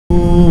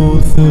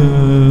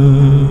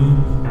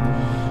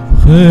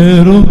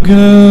خيرك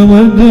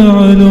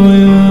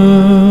ودعلويا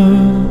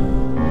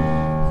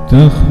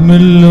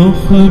تخمل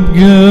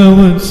خبقة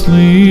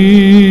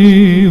وتصليوة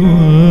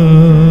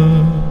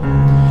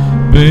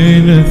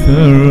بين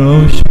ثرى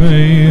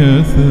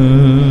وشميثة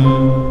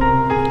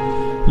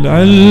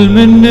العلم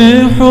اني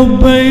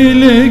حبي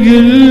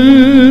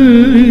لقليا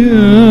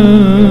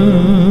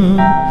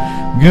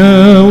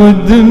قاود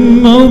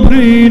دم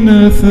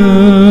وبرينثا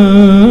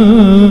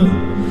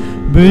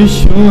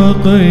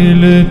بشوقي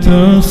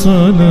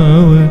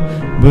لتصلاوي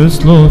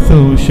بسلوثة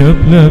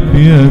وشبلة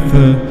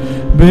بيثة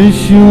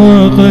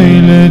بشوقي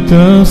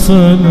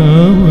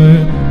لتصلاوي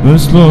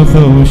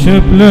بسلوثة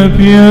وشبلة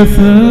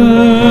بيثة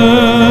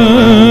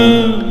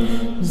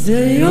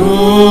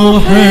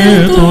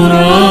زيوحي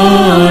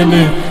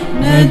طراني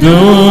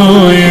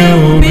ندوي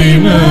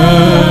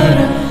وبنار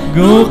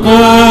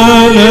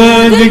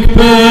قوقالك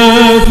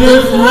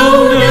باثخ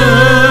هونا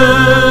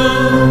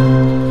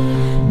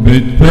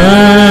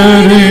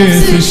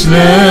بتبارس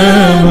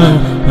شلامة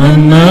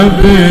أما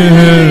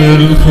بهر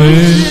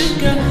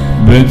الخشكة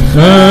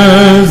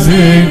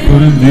بتخازي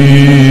كل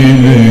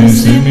دين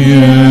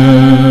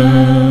سميان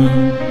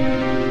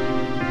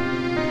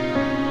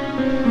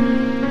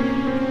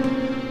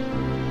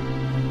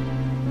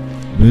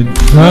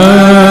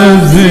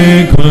بتخازي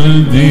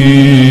كل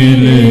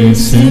دين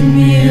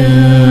سميان.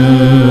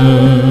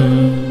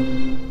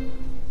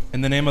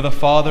 In the name of the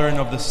Father, and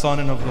of the Son,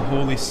 and of the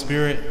Holy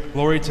Spirit,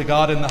 glory to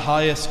God in the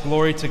highest,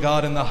 glory to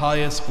God in the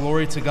highest,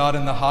 glory to God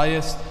in the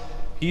highest,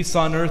 peace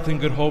on earth and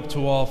good hope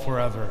to all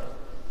forever.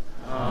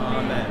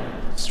 Amen.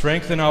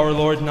 Strengthen our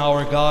Lord and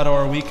our God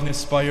our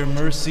weakness by your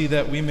mercy,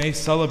 that we may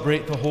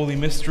celebrate the holy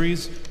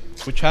mysteries,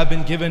 which have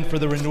been given for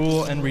the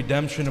renewal and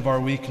redemption of our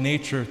weak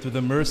nature, through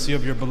the mercy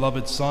of your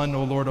beloved Son,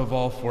 O Lord of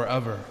all,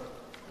 forever.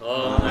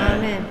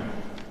 Amen.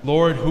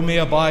 Lord, who may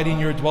abide in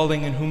your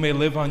dwelling and who may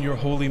live on your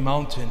holy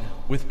mountain,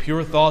 with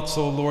pure thoughts,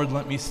 O Lord,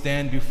 let me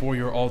stand before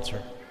your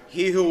altar.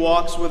 He who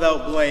walks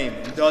without blame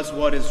and does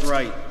what is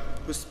right,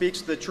 who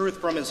speaks the truth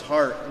from his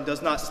heart and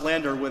does not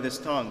slander with his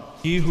tongue.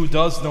 He who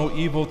does no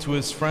evil to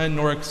his friend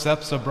nor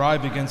accepts a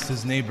bribe against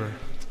his neighbor.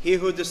 He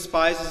who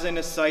despises in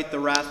his sight the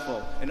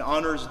wrathful and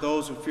honors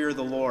those who fear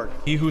the Lord.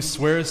 He who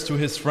swears to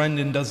his friend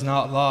and does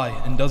not lie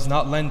and does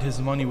not lend his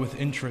money with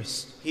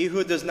interest. He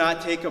who does not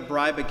take a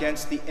bribe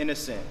against the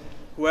innocent.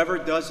 Whoever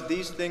does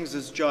these things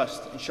is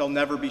just and shall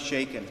never be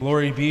shaken.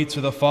 Glory be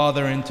to the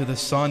Father, and to the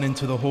Son, and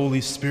to the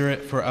Holy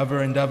Spirit, forever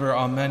and ever.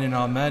 Amen and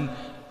amen.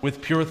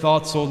 With pure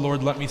thoughts, O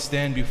Lord, let me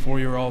stand before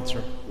your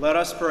altar. Let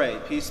us pray.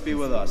 Peace be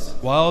with us.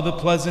 While the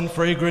pleasant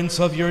fragrance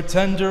of your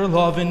tender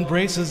love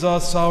embraces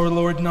us, our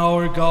Lord and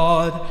our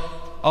God,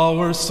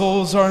 our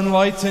souls are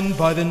enlightened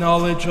by the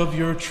knowledge of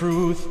your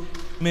truth.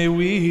 May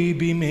we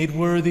be made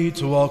worthy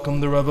to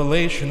welcome the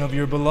revelation of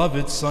your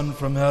beloved Son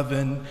from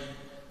heaven.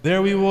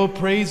 There we will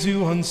praise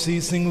you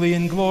unceasingly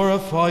and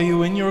glorify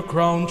you in your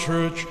crown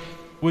church,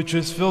 which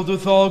is filled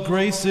with all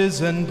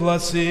graces and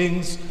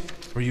blessings.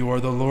 For you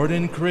are the Lord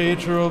and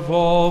Creator of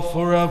all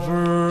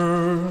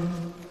forever.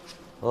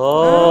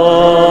 Amen.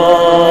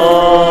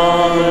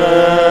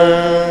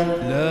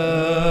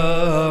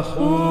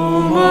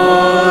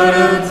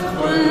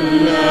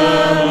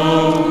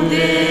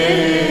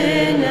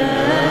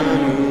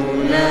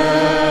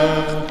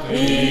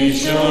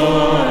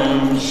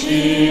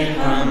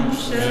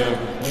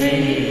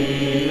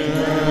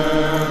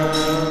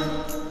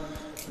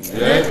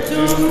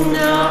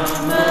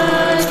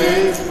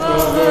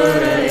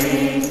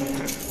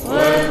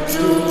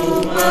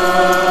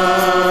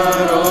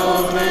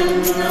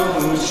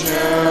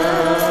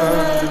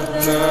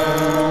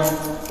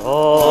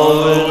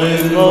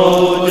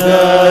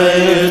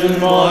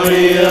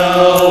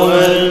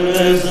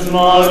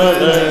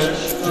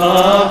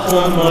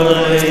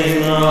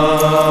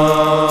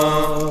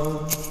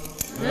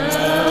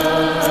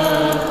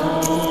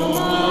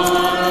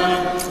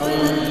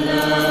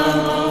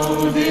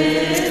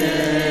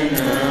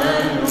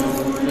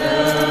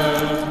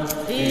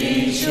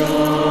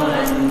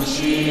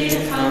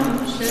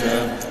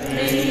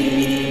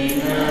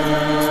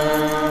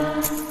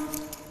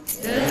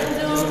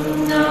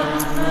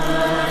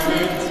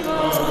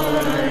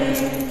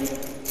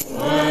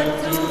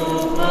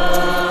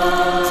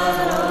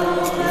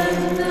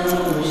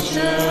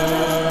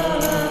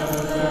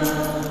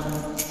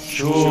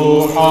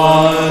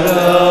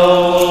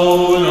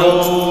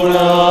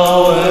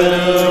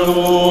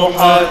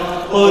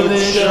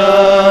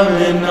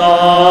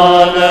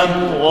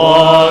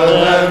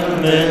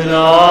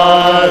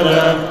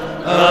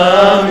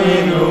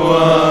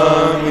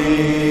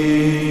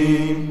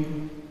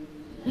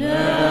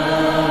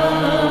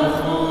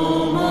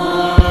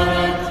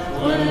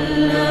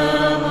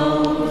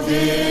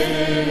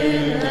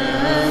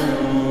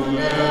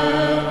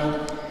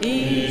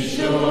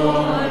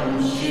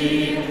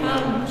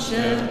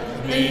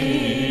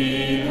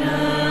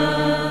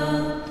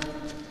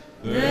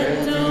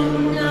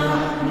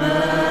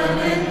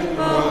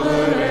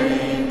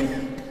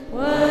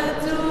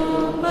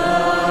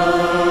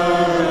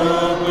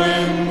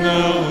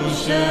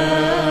 Shall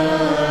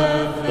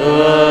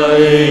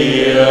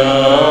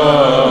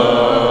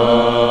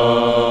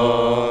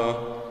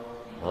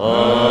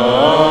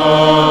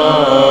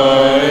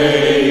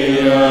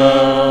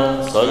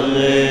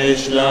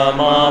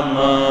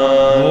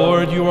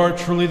you are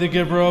truly the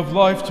giver of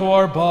life to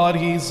our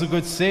bodies, the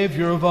good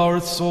Savior of our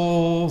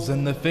souls,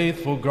 and the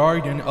faithful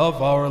guardian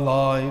of our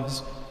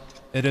lives.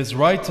 It is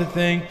right to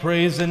thank,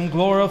 praise, and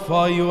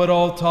glorify you at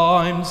all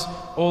times,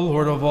 O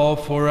Lord of all,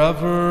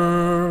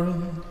 forever.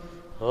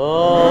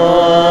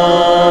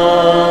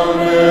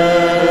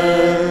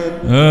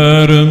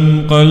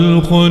 أرمق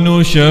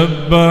الخن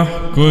شبح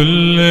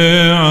كل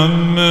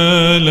عم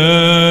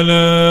لا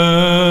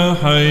لا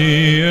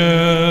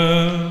حيا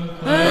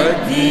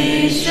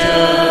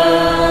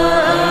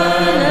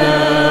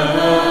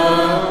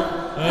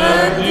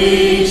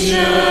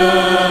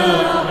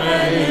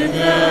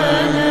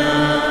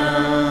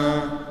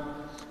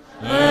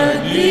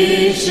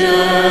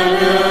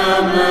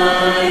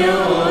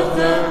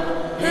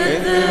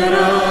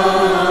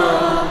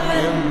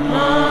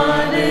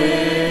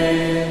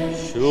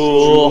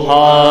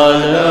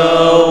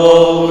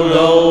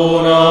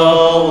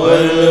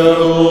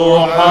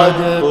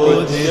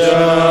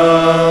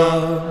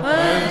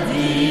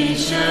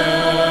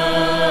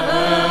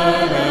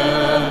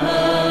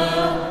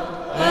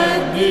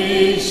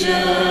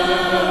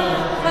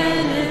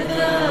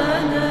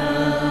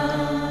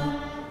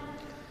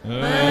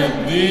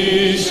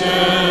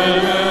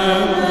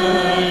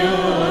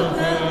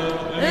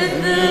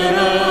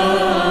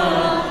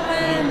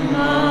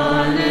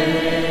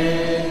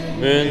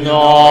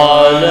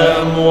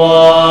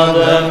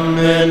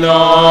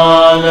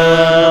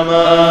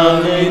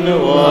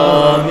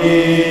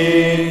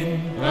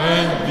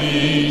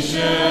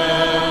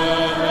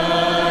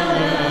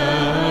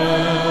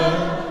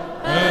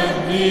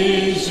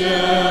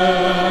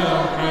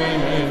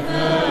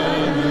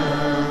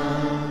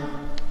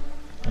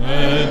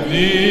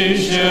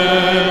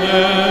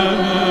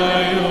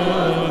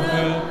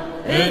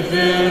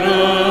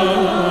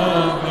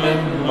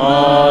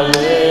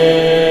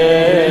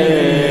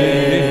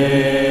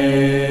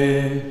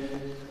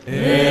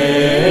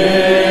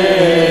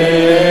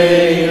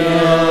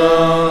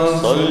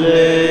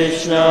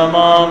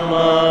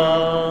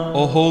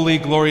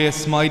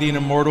Mighty and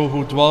immortal,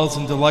 who dwells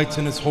and delights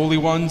in his holy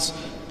ones,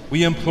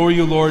 we implore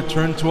you, Lord,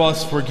 turn to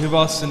us, forgive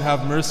us, and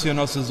have mercy on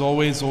us as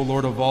always, O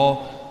Lord of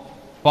all,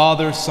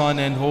 Father, Son,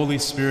 and Holy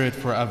Spirit,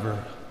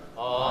 forever.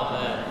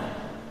 Amen.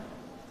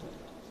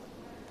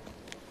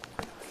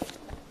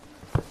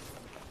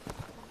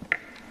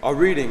 A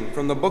reading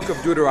from the book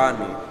of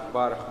Deuteronomy.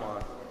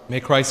 May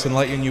Christ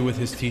enlighten you with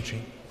his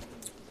teaching.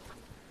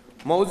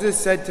 Moses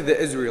said to the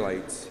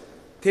Israelites,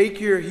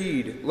 "Take your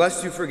heed,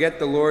 lest you forget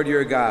the Lord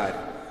your God,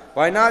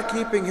 by not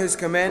keeping his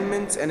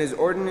commandments and his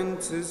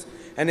ordinances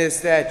and his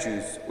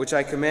statutes, which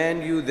I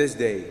command you this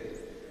day.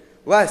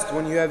 Lest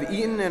when you have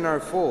eaten and are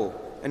full,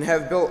 and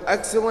have built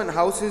excellent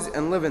houses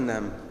and live in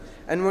them,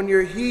 and when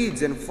your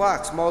heeds and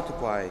flocks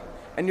multiply,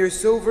 and your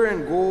silver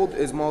and gold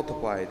is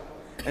multiplied,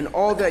 and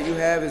all that you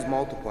have is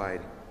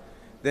multiplied,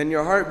 then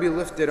your heart be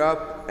lifted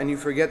up, and you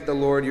forget the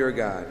Lord your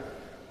God,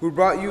 who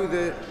brought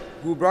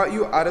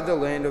you out of the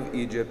land of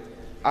Egypt,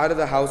 out of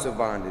the house of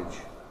bondage,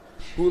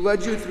 who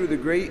led you through the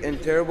great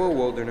and terrible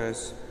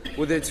wilderness,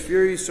 with its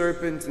fiery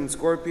serpents and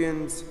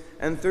scorpions,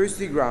 and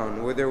thirsty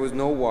ground where there was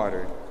no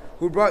water,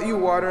 who brought you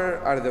water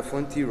out of the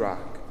flinty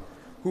rock,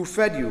 who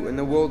fed you in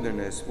the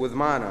wilderness with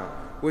manna,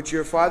 which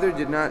your father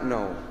did not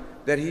know,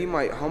 that he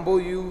might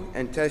humble you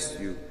and test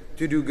you,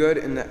 to do good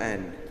in the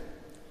end.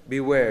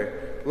 Beware,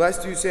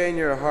 lest you say in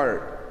your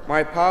heart,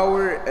 my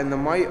power and the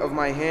might of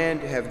my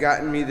hand have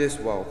gotten me this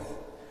wealth.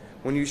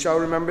 When you shall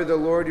remember the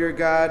Lord your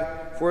God,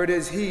 for it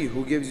is he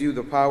who gives you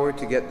the power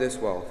to get this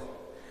wealth,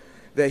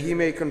 that he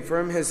may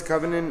confirm his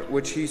covenant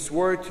which he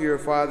swore to your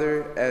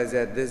father as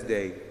at this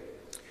day.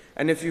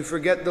 And if you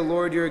forget the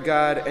Lord your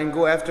God and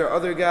go after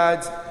other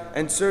gods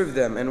and serve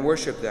them and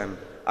worship them,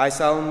 I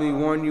solemnly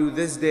warn you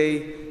this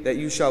day that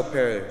you shall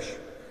perish.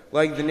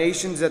 Like the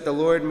nations that the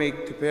Lord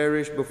make to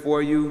perish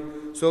before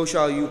you, so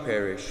shall you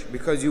perish,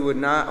 because you would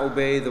not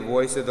obey the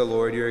voice of the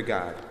Lord your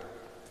God.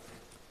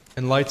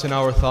 Enlighten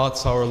our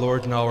thoughts, our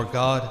Lord and our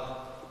God,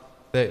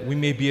 that we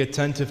may be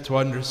attentive to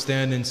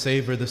understand and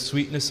savor the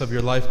sweetness of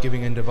your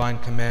life-giving and divine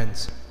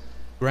commands.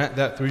 Grant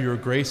that through your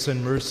grace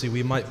and mercy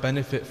we might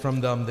benefit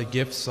from them the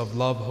gifts of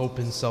love, hope,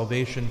 and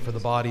salvation for the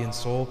body and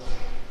soul,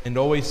 and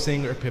always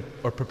sing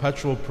our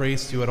perpetual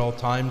praise to you at all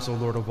times, O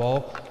Lord of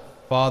all,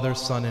 Father,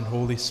 Son, and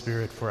Holy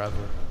Spirit,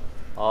 forever.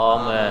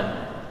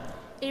 Amen.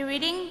 A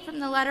reading from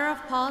the letter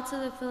of Paul to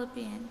the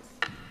Philippians.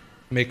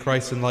 May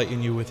Christ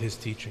enlighten you with his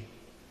teaching.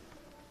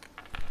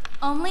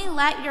 Only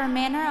let your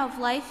manner of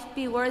life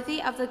be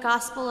worthy of the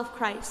gospel of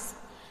Christ,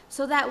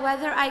 so that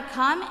whether I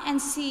come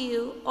and see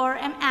you or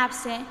am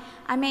absent,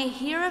 I may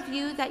hear of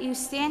you that you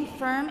stand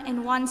firm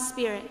in one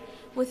spirit,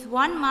 with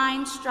one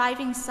mind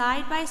striving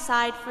side by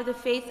side for the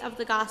faith of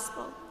the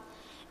gospel,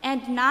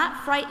 and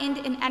not frightened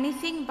in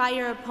anything by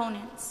your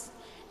opponents.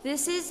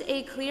 This is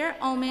a clear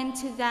omen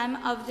to them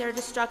of their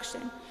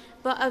destruction,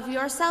 but of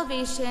your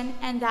salvation,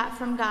 and that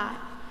from God.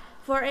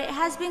 For it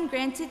has been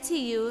granted to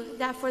you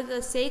that for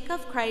the sake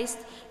of Christ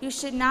you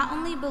should not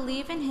only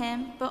believe in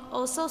him, but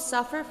also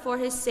suffer for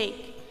his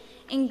sake,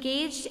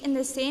 engaged in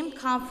the same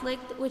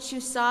conflict which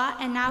you saw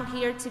and now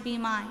hear to be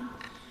mine.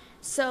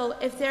 So,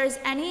 if there is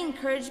any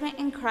encouragement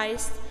in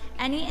Christ,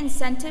 any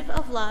incentive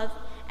of love,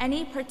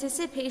 any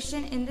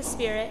participation in the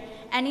Spirit,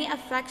 any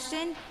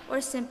affection or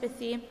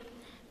sympathy,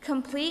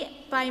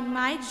 complete by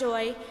my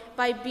joy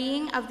by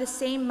being of the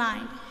same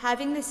mind,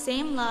 having the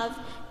same love,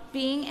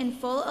 being in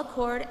full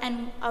accord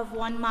and of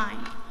one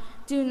mind.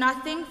 Do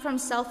nothing from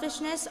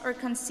selfishness or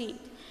conceit,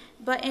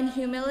 but in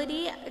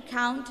humility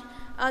account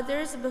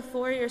others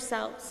before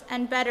yourselves,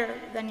 and better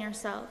than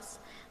yourselves.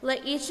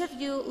 Let each of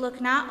you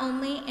look not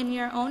only in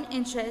your own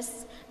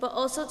interests, but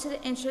also to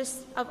the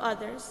interests of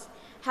others.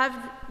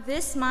 Have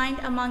this mind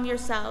among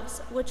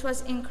yourselves, which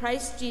was in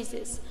Christ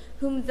Jesus,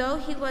 whom though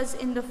he was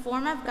in the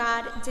form of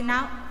God, did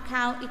not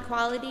count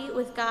equality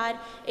with God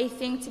a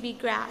thing to be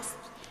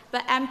grasped,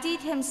 but emptied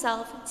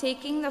himself,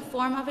 taking the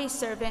form of a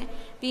servant,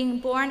 being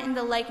born in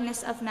the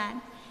likeness of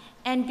men.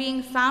 And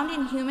being found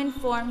in human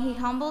form, he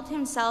humbled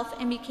himself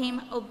and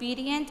became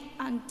obedient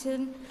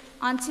unto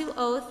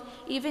oath,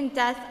 even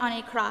death on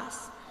a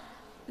cross.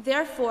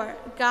 Therefore,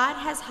 God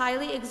has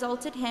highly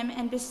exalted him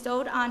and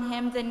bestowed on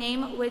him the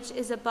name which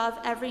is above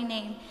every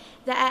name,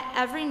 that at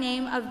every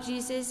name of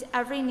Jesus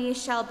every knee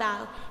shall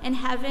bow, in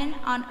heaven,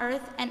 on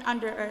earth, and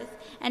under earth,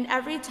 and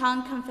every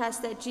tongue confess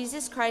that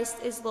Jesus Christ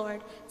is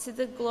Lord, to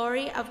the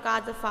glory of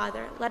God the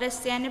Father. Let us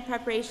stand in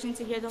preparation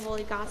to hear the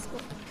Holy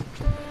Gospel.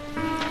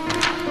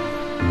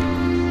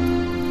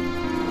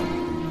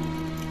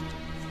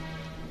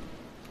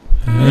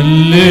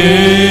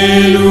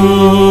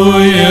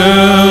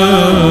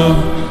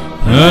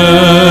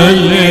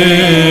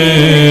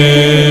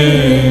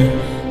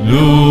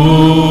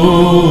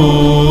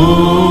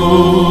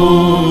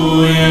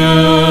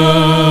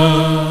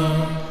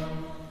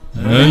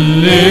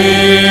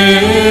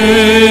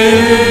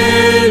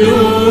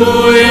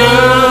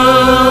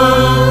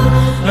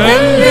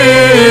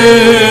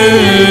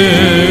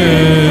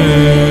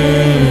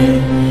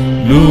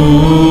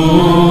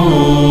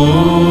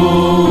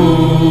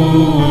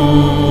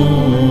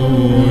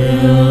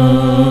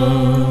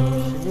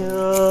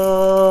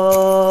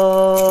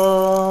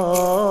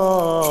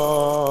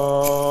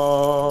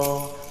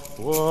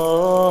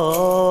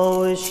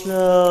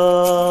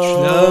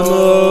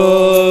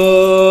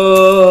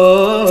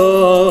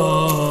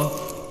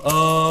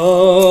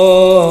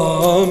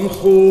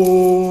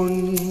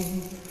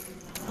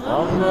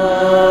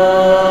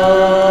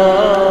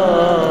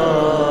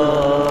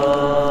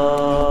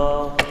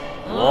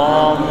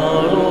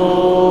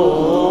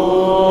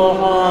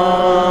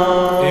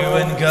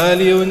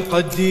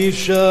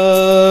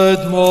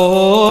 قديشاد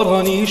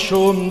موراني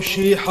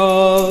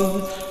شمشيحا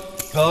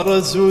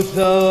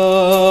كرزوثا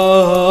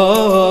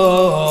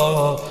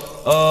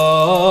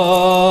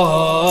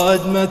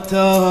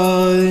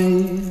أدمتاي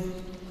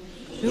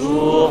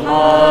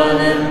شوحا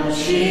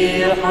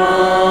نمشيحا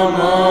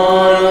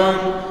مارا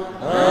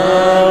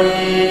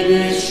هاي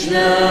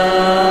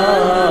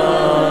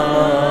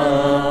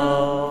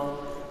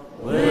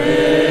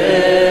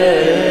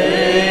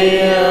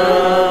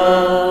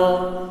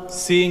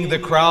Seeing the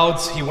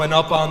crowds, he went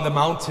up on the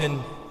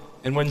mountain,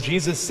 and when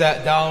Jesus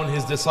sat down,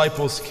 his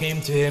disciples came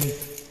to him,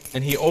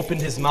 and he opened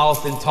his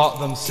mouth and taught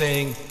them,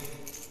 saying,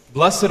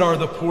 Blessed are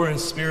the poor in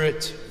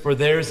spirit, for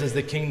theirs is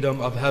the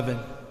kingdom of heaven.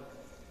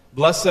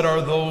 Blessed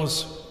are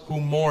those who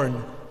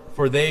mourn,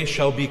 for they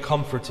shall be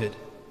comforted.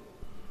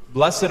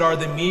 Blessed are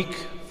the meek,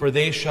 for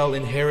they shall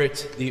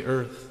inherit the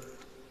earth.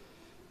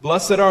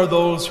 Blessed are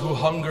those who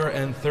hunger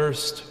and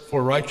thirst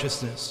for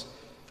righteousness,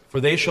 for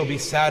they shall be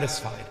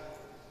satisfied.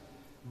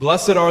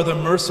 Blessed are the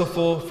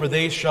merciful, for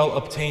they shall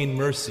obtain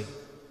mercy.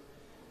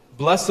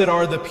 Blessed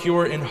are the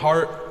pure in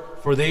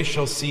heart, for they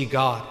shall see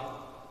God.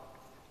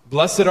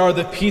 Blessed are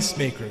the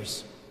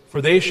peacemakers,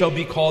 for they shall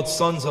be called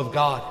sons of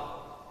God.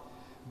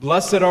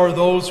 Blessed are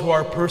those who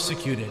are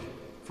persecuted,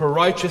 for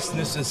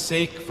righteousness'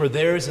 sake, for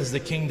theirs is the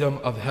kingdom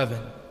of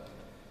heaven.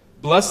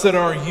 Blessed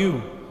are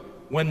you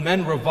when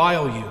men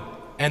revile you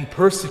and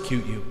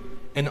persecute you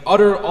and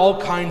utter all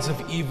kinds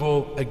of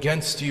evil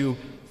against you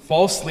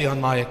falsely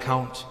on my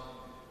account.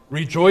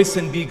 Rejoice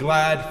and be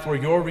glad, for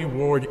your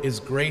reward is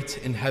great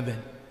in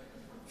heaven.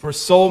 For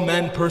so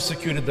men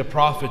persecuted the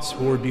prophets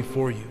who were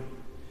before you.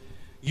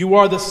 You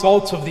are the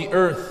salt of the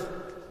earth,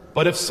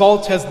 but if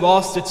salt has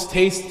lost its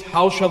taste,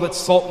 how shall its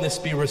saltness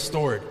be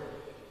restored?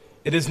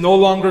 It is no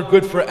longer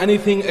good for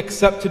anything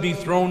except to be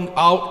thrown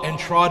out and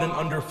trodden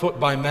underfoot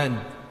by men.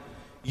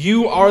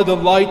 You are the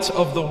light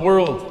of the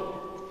world.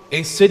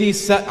 A city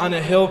set on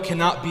a hill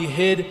cannot be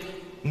hid,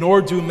 nor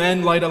do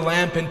men light a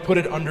lamp and put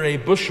it under a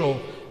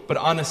bushel, but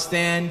on a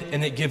stand,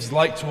 and it gives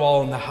light to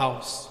all in the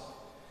house.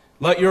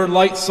 Let your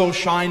light so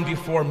shine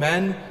before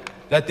men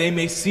that they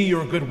may see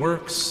your good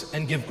works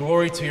and give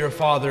glory to your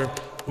Father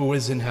who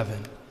is in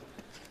heaven.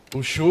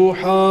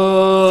 وشوحا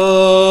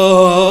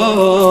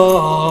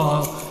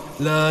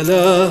لا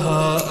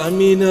لها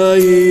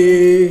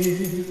أميناي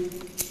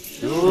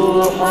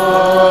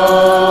شوحا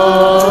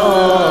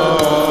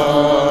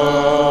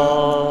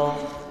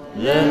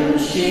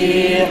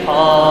لمشي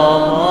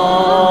حمارا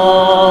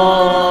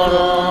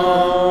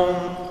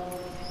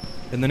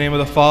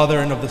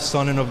of the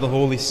Son, and of the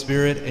Holy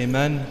Spirit.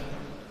 Amen.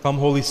 Come,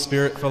 Holy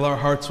Spirit, fill our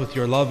hearts with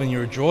your love and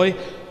your joy.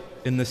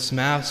 In this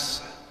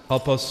Mass,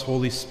 help us,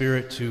 Holy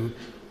Spirit, to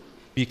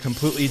be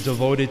completely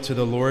devoted to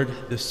the Lord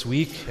this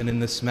week and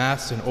in this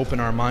Mass, and open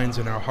our minds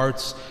and our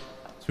hearts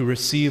to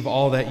receive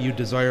all that you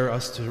desire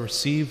us to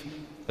receive,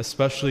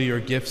 especially your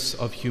gifts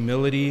of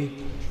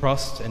humility,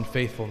 trust, and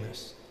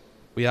faithfulness.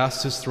 We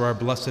ask this through our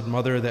Blessed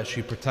Mother, that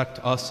she protect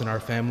us and our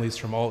families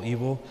from all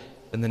evil.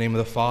 In the name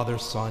of the Father,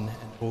 Son,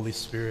 and Holy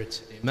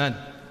Spirit. Amen.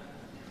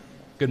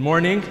 Good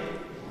morning.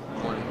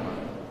 Good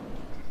morning.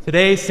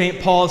 Today, St.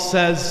 Paul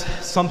says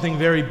something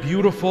very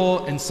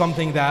beautiful and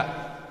something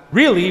that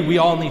really we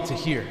all need to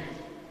hear.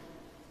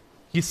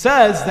 He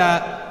says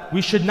that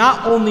we should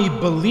not only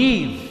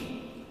believe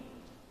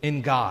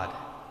in God,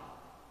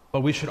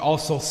 but we should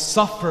also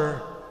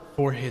suffer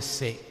for his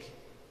sake.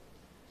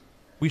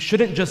 We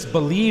shouldn't just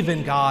believe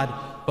in God,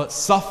 but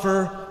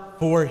suffer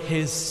for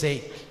his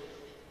sake.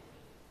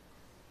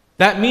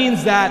 That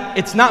means that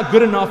it's not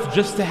good enough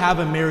just to have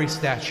a Mary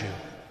statue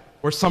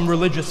or some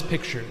religious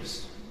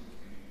pictures.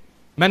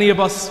 Many of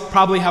us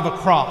probably have a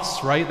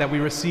cross, right, that we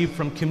receive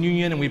from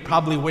communion, and we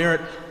probably wear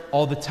it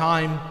all the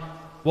time.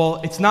 Well,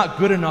 it's not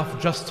good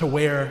enough just to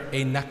wear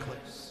a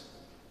necklace.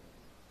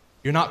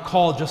 You're not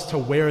called just to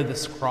wear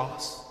this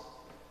cross.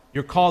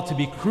 You're called to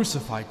be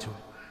crucified to it.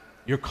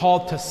 You're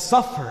called to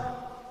suffer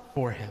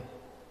for him.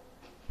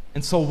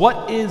 And so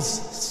what is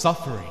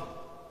suffering?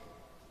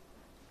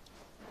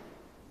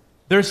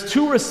 There's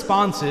two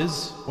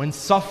responses when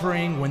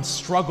suffering, when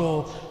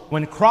struggle,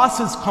 when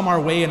crosses come our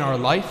way in our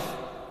life.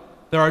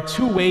 There are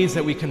two ways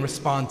that we can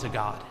respond to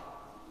God.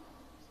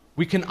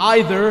 We can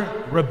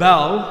either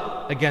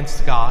rebel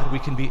against God, we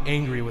can be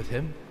angry with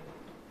him,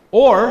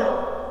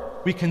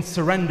 or we can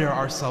surrender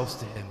ourselves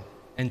to him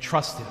and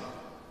trust him.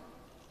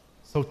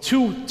 So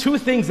two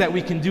things that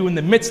we can do in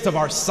the midst of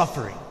our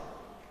suffering: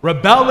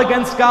 rebel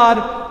against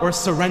God or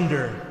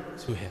surrender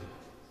to him.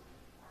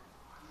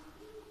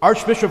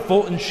 Archbishop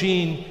Fulton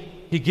Sheen,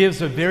 he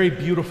gives a very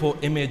beautiful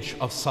image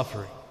of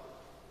suffering.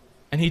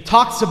 And he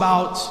talks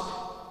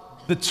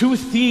about the two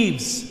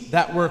thieves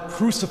that were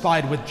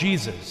crucified with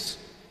Jesus.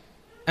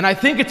 And I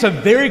think it's a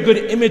very good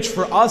image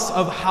for us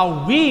of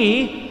how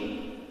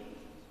we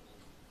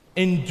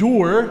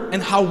endure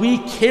and how we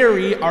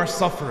carry our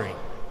suffering.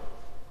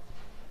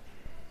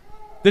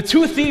 The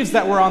two thieves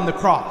that were on the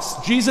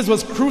cross, Jesus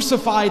was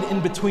crucified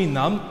in between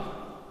them.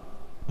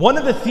 One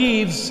of the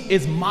thieves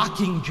is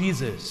mocking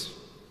Jesus.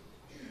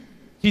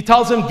 He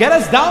tells him, "Get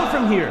us down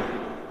from here.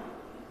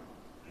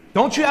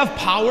 Don't you have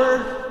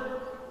power?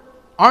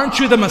 Aren't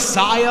you the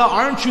Messiah?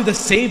 Aren't you the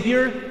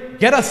Savior?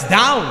 Get us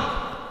down."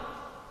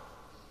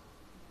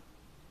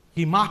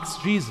 He mocks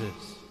Jesus.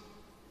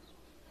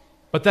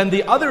 But then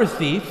the other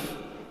thief,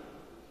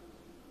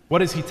 what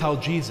does he tell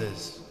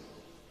Jesus?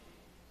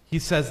 He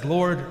says,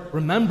 "Lord,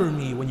 remember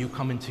me when you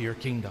come into your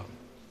kingdom."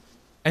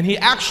 And he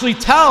actually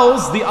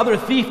tells the other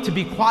thief to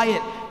be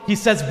quiet. He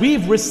says,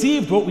 "We've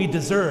received what we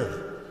deserve."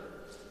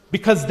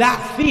 Because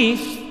that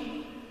thief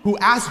who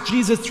asked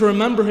Jesus to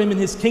remember him in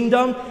his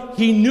kingdom,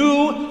 he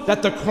knew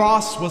that the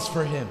cross was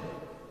for him.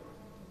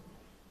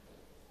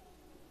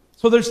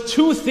 So there's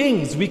two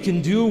things we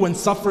can do when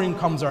suffering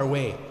comes our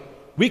way.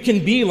 We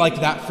can be like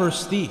that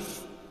first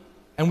thief,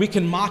 and we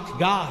can mock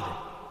God.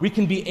 We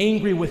can be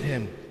angry with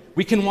him.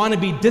 We can want to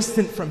be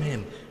distant from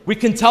him. We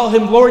can tell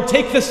him, "Lord,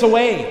 take this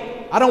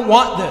away. I don't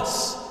want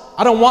this.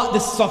 I don't want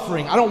this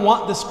suffering. I don't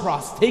want this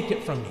cross. Take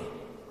it from me."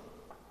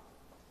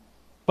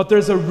 But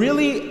there's a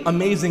really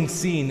amazing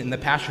scene in the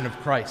Passion of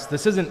Christ.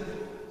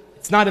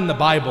 It's not in the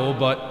Bible,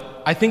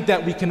 but I think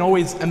that we can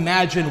always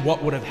imagine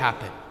what would have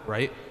happened,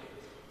 right?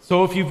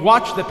 So if you've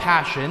watched the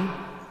Passion,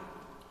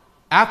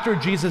 after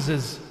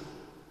Jesus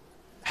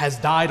has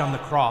died on the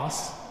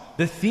cross,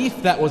 the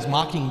thief that was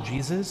mocking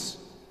Jesus,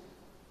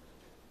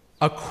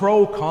 a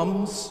crow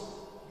comes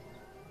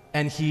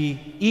and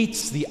he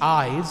eats the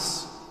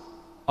eyes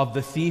of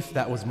the thief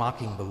that was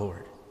mocking the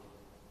Lord.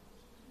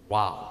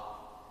 Wow.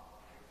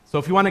 So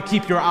if you want to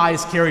keep your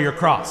eyes, carry your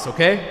cross,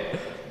 okay?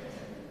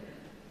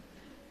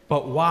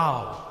 But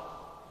wow,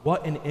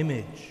 what an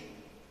image.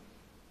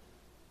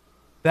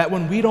 That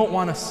when we don't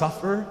want to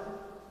suffer,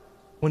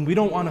 when we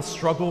don't want to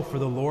struggle for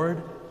the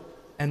Lord,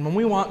 and when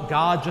we want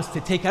God just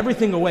to take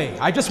everything away,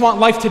 I just want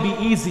life to be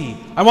easy.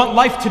 I want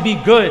life to be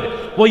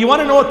good. Well, you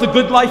want to know what the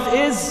good life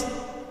is?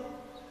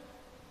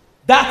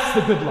 That's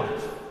the good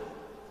life.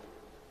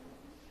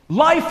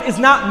 Life is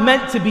not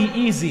meant to be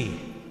easy.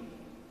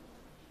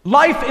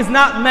 Life is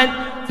not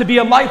meant to be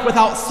a life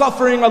without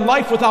suffering, a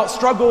life without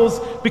struggles,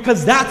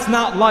 because that's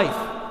not life.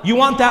 You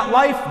want that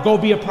life? Go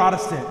be a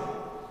Protestant.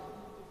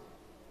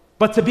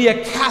 But to be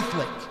a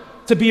Catholic,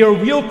 to be a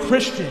real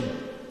Christian,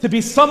 to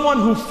be someone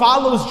who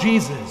follows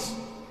Jesus,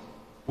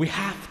 we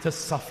have to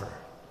suffer.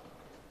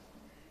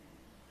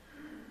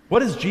 What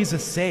does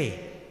Jesus say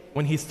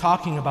when he's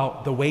talking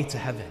about the way to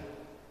heaven?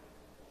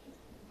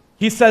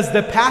 He says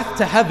the path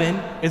to heaven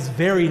is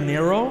very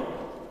narrow,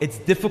 it's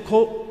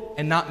difficult,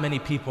 and not many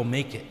people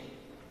make it.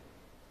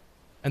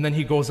 And then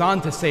he goes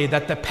on to say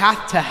that the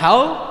path to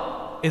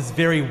hell is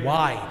very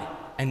wide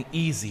and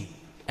easy,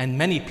 and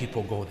many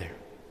people go there.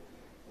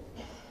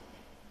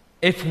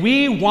 If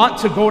we want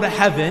to go to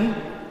heaven,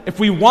 if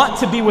we want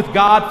to be with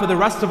God for the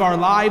rest of our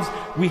lives,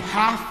 we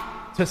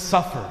have to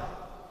suffer.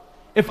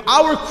 If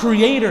our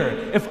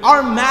Creator, if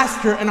our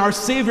Master and our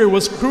Savior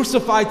was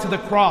crucified to the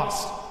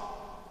cross,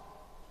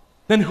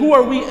 then who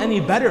are we any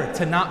better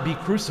to not be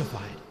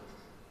crucified?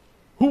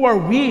 Who are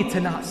we to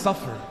not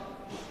suffer?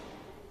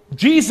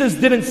 Jesus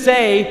didn't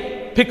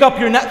say, pick up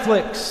your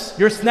Netflix,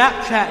 your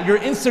Snapchat, your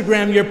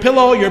Instagram, your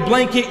pillow, your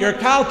blanket, your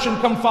couch, and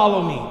come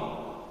follow me.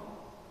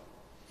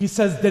 He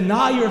says,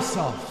 deny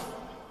yourself,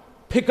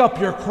 pick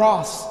up your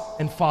cross,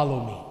 and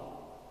follow me.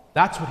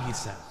 That's what he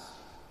says.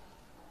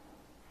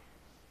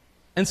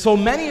 And so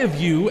many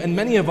of you and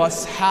many of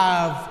us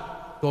have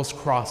those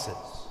crosses,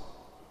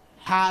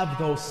 have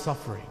those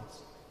sufferings.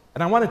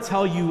 And I want to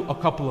tell you a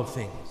couple of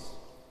things.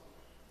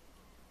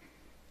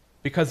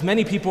 Because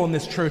many people in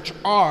this church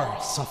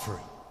are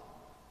suffering,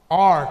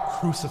 are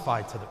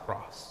crucified to the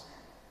cross.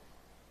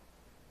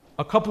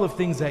 A couple of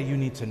things that you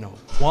need to know.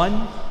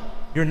 One,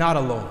 you're not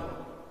alone.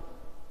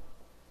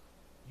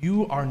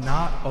 You are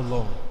not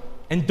alone.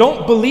 And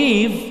don't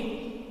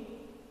believe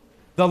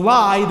the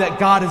lie that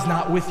God is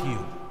not with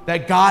you,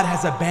 that God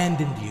has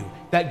abandoned you,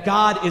 that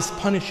God is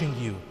punishing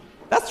you.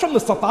 That's from the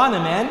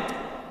Satana, man.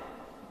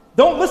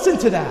 Don't listen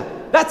to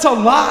that. That's a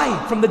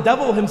lie from the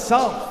devil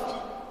himself.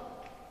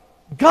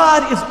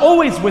 God is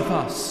always with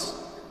us.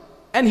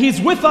 And He's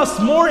with us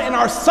more in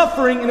our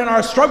suffering and in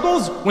our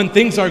struggles when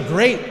things are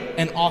great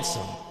and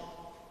awesome.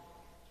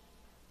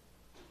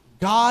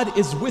 God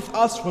is with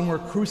us when we're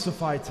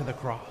crucified to the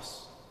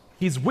cross.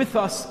 He's with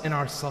us in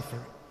our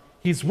suffering.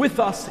 He's with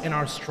us in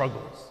our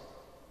struggles.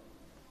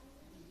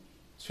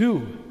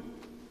 2,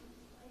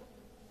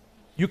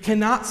 you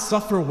cannot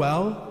suffer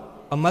well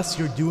unless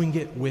you're doing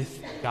it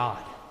with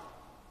God.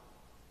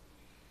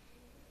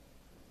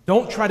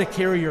 Don't try to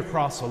carry your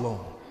cross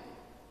alone.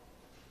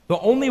 The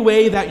only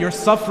way that your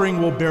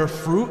suffering will bear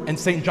fruit, and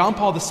St. John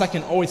Paul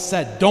II always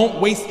said,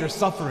 don't waste your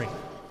suffering.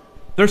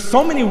 There's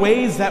so many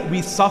ways that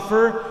we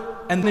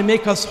suffer, and they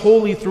make us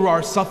holy through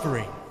our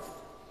suffering.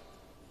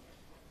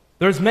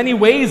 There's many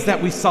ways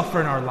that we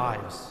suffer in our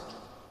lives.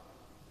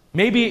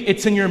 Maybe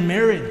it's in your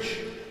marriage.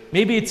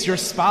 Maybe it's your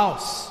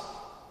spouse.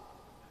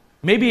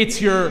 Maybe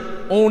it's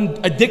your own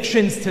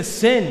addictions to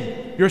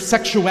sin, your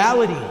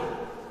sexuality.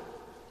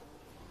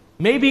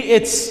 Maybe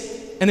it's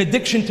an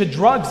addiction to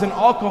drugs and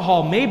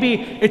alcohol. Maybe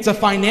it's a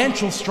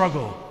financial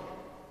struggle.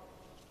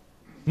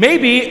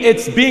 Maybe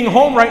it's being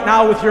home right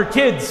now with your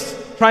kids,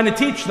 trying to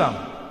teach them.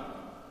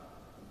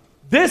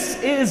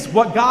 This is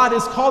what God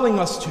is calling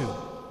us to.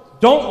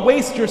 Don't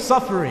waste your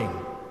suffering.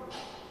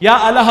 Ya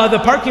Allah, the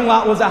parking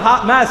lot was a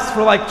hot mess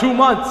for like 2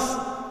 months.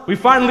 We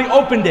finally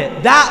opened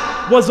it.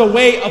 That was a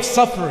way of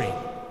suffering,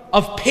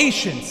 of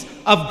patience,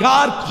 of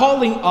God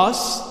calling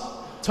us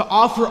to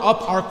offer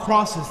up our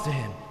crosses to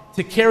Him,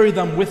 to carry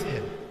them with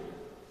Him.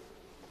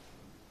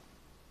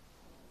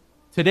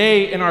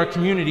 Today in our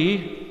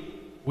community,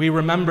 we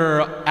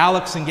remember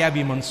Alex and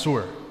Gabby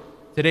Mansour.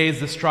 Today is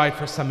the Stride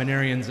for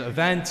Seminarians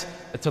event.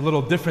 It's a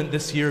little different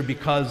this year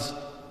because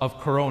of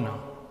Corona.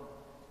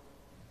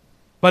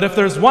 But if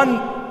there's one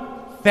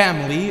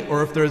family,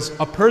 or if there's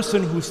a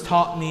person who's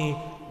taught me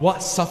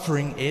what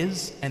suffering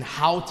is and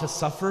how to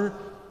suffer,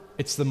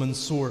 it's the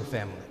Mansour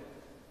family.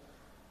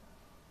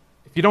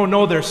 If you don't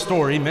know their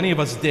story, many of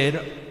us did.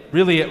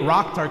 Really, it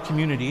rocked our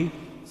community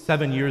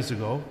 7 years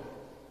ago.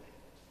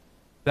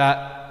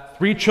 That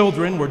 3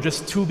 children were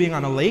just tubing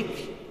on a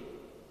lake,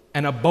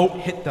 and a boat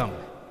hit them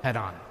head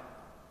on.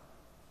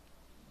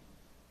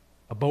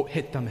 A boat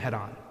hit them head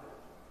on.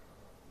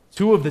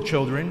 2 of the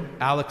children,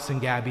 Alex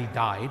and Gabby,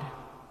 died.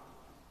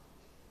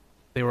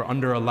 They were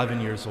under 11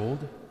 years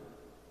old.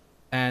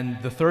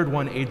 And the third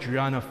one,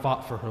 Adriana,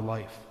 fought for her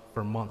life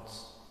for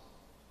months.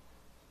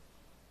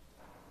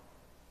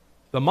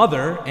 The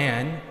mother,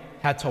 Anne,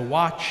 had to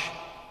watch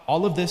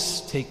all of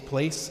this take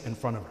place in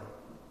front of her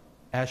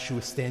as she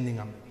was standing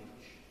on the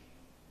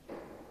beach,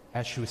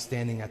 as she was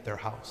standing at their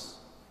house.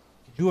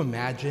 Could you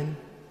imagine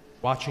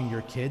watching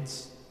your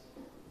kids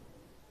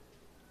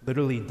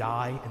literally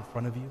die in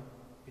front of you?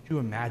 Could you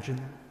imagine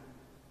that?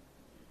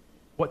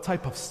 What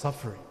type of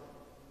suffering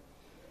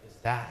is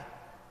that?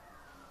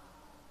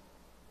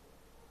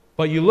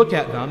 But you look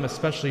at them,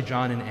 especially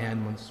John and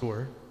Anne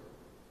Mansour,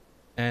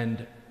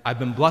 and I've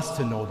been blessed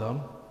to know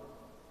them,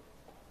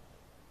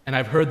 and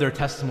I've heard their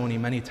testimony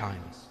many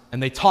times,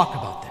 and they talk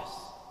about this.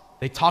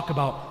 They talk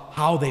about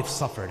how they've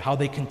suffered, how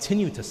they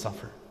continue to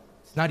suffer.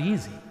 It's not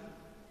easy.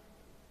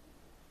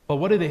 But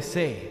what do they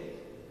say?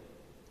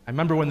 I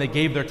remember when they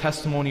gave their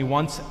testimony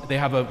once, they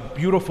have a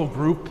beautiful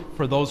group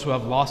for those who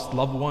have lost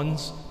loved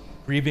ones,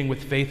 grieving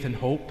with faith and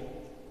hope.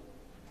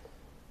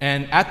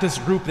 And at this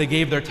group, they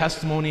gave their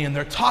testimony, and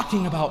they're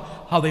talking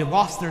about how they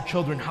lost their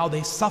children, how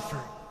they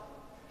suffered,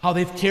 how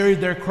they've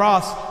carried their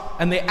cross.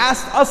 And they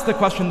asked us the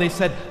question, they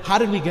said, how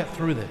did we get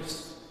through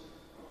this?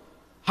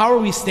 How are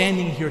we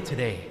standing here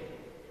today?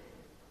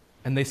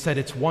 And they said,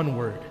 it's one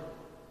word: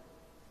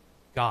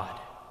 God.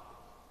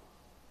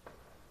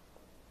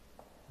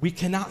 We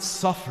cannot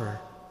suffer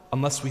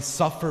unless we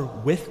suffer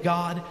with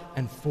God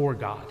and for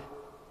God.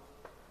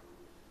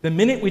 The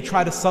minute we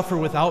try to suffer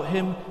without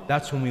Him,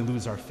 that's when we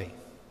lose our faith.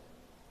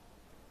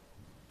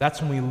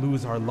 That's when we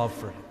lose our love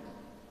for Him.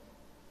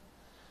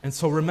 And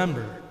so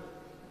remember,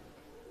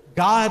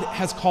 God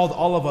has called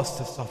all of us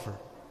to suffer,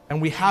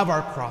 and we have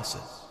our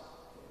crosses.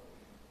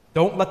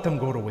 Don't let them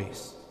go to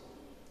waste.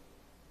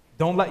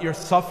 Don't let your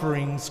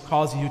sufferings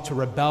cause you to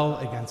rebel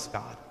against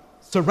God.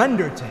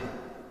 Surrender to Him.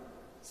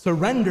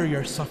 Surrender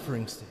your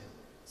sufferings to Him.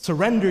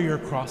 Surrender your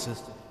crosses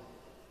to Him,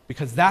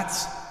 because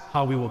that's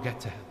how we will get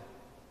to heaven.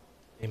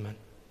 Amen.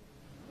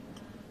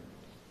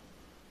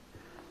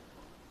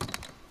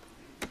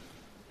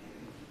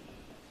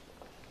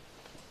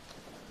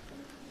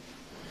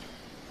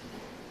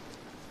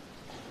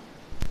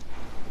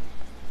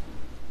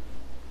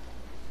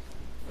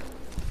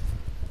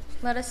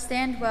 Let us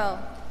stand well,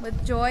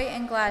 with joy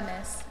and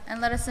gladness,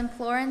 and let us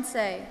implore and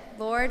say,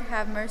 Lord,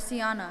 have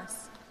mercy on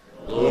us.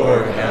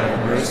 Lord,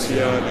 have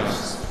mercy on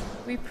us.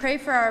 We pray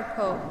for our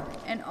Pope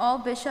and all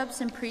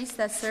bishops and priests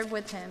that serve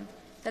with him,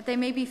 that they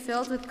may be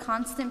filled with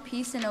constant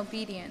peace and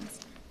obedience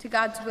to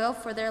God's will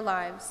for their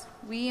lives.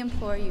 We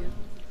implore you.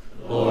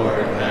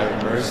 Lord,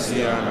 have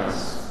mercy on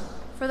us.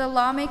 For the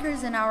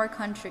lawmakers in our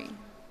country,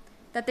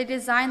 that they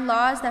design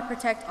laws that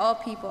protect all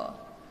people,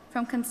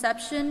 from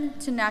conception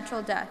to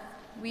natural death.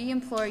 We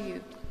implore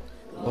you.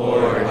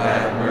 Lord,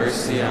 have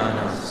mercy on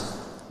us.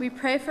 We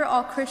pray for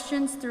all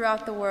Christians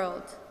throughout the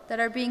world that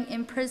are being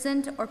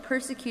imprisoned or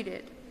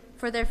persecuted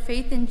for their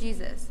faith in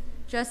Jesus,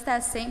 just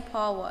as St.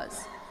 Paul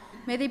was.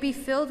 May they be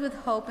filled with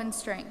hope and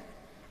strength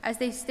as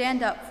they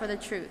stand up for the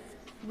truth.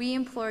 We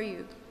implore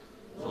you.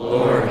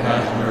 Lord,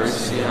 have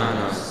mercy on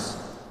us.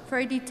 For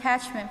a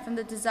detachment from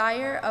the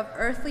desire of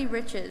earthly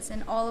riches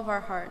in all of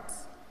our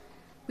hearts.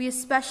 We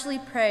especially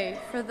pray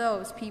for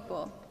those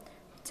people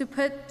to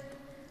put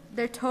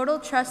their total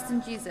trust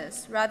in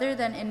Jesus rather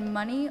than in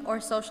money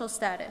or social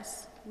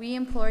status. We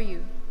implore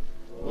you.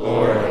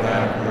 Lord,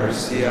 have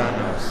mercy on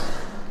us.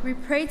 We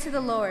pray to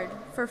the Lord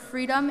for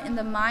freedom in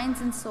the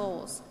minds and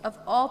souls of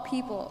all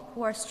people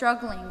who are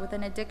struggling with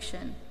an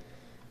addiction.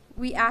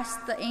 We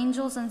ask the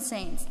angels and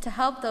saints to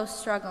help those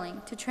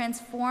struggling to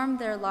transform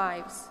their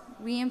lives.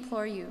 We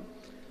implore you.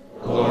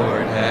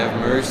 Lord, have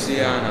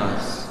mercy on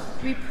us.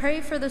 We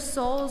pray for the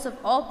souls of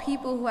all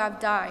people who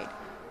have died,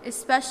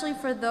 especially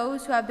for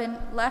those who have been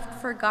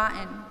left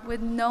forgotten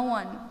with no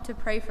one to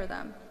pray for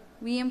them.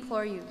 We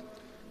implore you.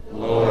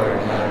 Lord,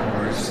 have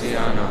mercy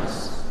on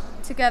us.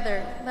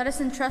 Together, let us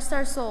entrust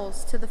our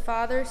souls to the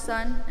Father,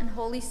 Son, and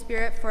Holy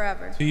Spirit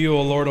forever. To you,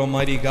 O Lord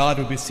Almighty God,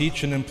 we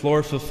beseech and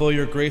implore, fulfill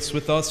your grace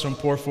with us and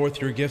pour forth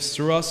your gifts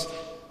through us.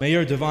 May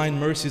your divine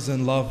mercies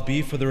and love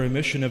be for the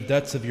remission of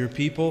debts of your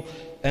people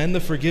and the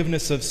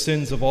forgiveness of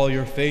sins of all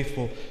your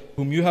faithful,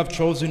 whom you have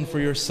chosen for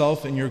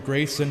yourself in your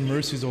grace and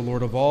mercies, O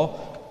Lord of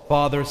all,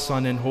 Father,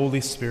 Son, and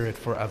Holy Spirit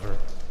forever.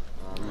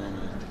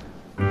 Amen.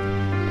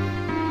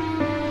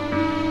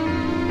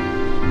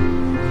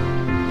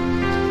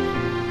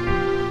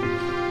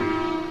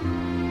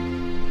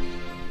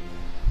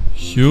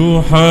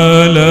 شو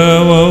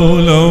حلاوة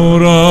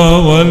ولورا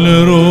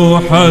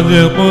والروح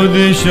ذي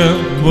قدش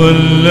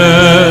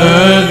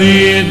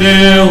والذي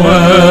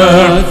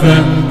دواعثا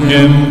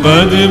كم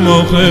قد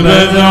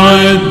مخبد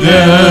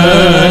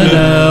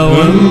عدانا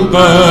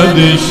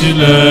وانقادش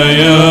لا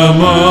يا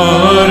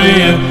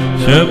مريم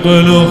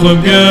شقل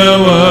خبقا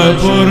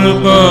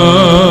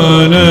وفرقانا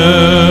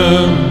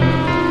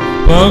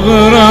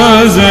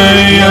فغرز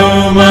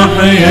يوم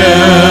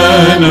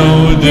حيانا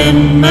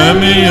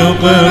ودمم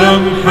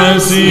يقرم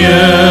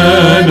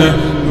حسيانا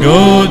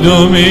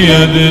قودم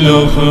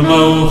يدلخ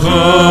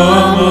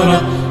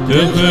موخمرة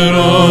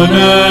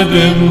تقرونا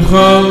دم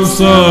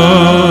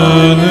خلصانا.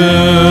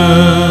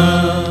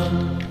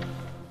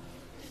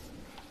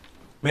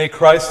 May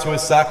Christ, who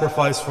was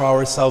sacrificed for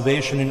our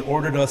salvation and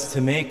ordered us to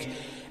make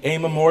a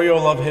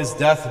memorial of his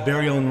death,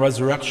 burial, and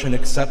resurrection,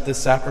 accept this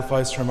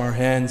sacrifice from our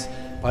hands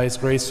by his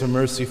grace and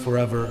mercy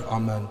forever.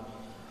 Amen.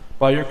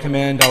 By your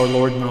command, our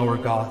Lord and our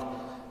God.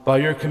 By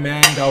your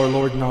command, our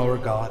Lord and our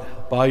God.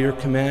 By your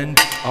command,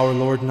 our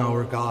Lord and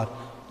our God.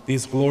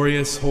 These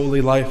glorious,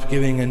 holy,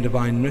 life-giving, and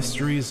divine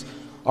mysteries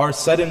are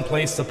set in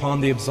place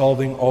upon the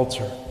absolving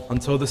altar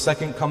until the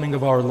second coming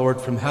of our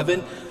Lord from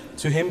heaven.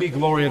 To him be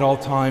glory at all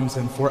times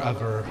and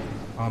forever.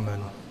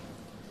 Amen.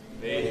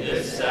 May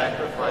this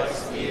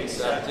sacrifice be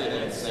accepted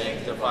and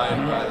sanctified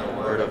by the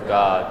word of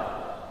God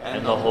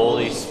and the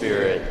Holy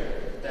Spirit,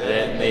 that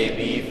it may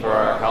be for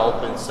our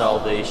help and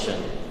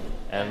salvation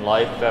and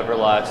life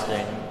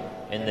everlasting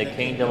in the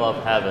kingdom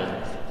of heaven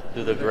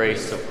through the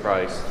grace of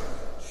Christ.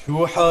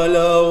 شو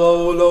حلاوة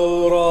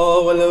ولورا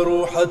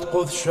والروح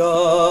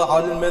تقذشا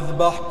على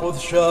المذبح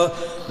قذشا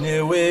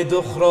نوي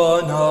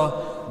دخرانا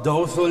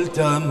دوثلت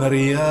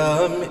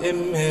مريم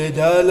ام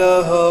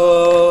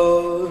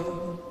دلها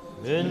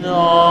من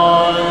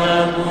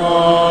عالم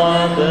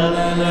وعدم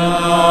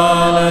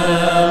العالم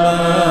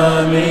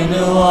من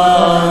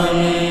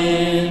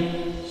وعين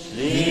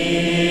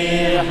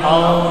شليح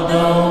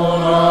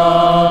ودورا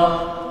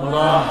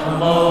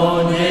رحمة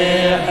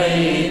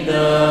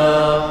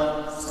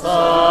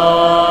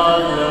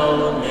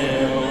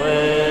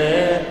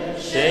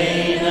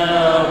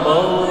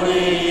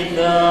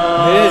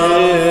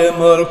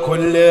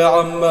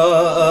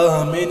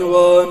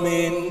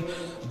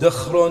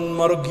دخر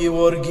مرقي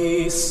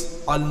ورقيس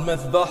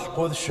عالمذبح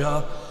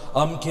قذشة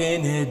أم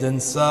كيني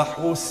دنساح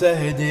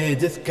وسهدي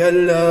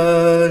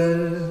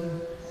تتكلل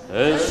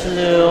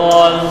اشلي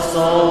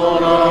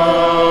والصورة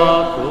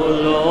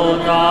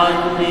كلون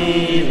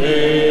عني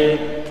ذيك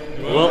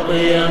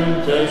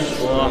وقيمتش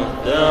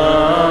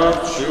وحدك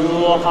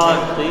شو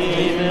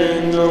حطي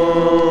منه.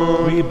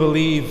 We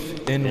believe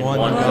in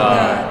one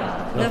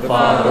God, the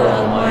Father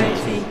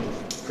Almighty,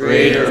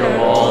 creator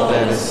of all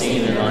that is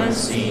seen and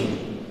unseen,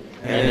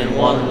 and in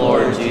one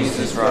Lord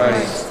Jesus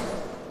Christ,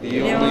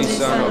 the only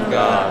Son of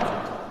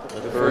God,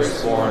 the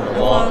firstborn of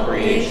all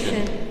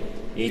creation,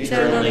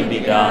 eternally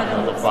begotten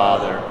of the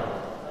Father,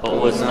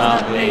 but was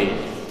not made,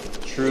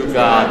 true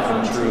God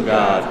from true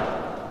God,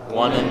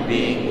 one in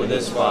being with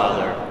his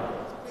Father.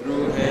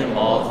 Through him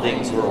all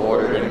things were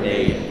ordered and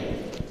made.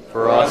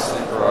 For us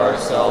and for our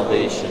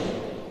salvation,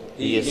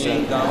 he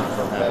ascended down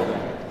from heaven.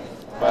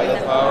 By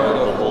the power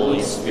of the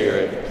Holy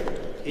Spirit,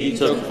 he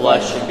took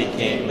flesh and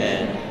became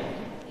man.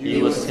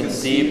 He was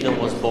conceived and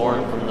was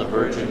born from the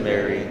Virgin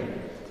Mary.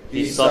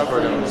 He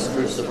suffered and was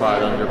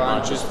crucified under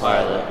Pontius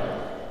Pilate.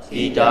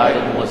 He died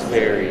and was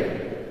buried,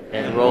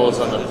 and rose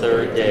on the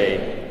third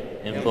day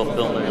in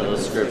fulfillment of the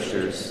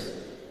Scriptures.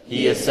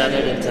 He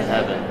ascended into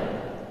heaven,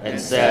 and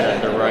sat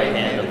at the right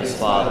hand of his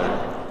Father.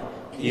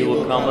 He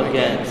will come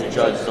again to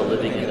judge the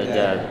living and the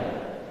dead.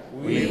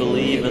 We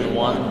believe in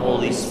one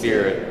Holy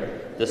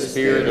Spirit, the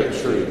Spirit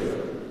of truth,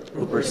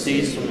 who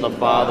proceeds from the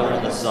Father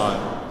and the Son,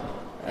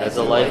 as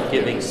a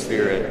life-giving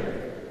Spirit.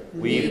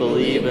 We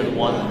believe in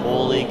one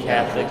holy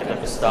Catholic and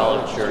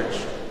Apostolic Church.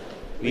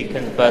 We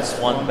confess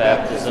one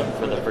baptism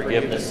for the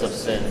forgiveness of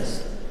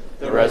sins,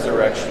 the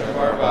resurrection of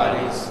our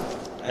bodies,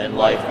 and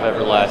life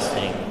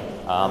everlasting.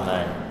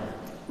 Amen.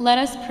 Let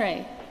us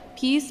pray.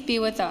 Peace be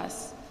with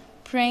us.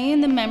 Pray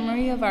in the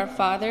memory of our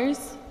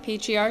fathers,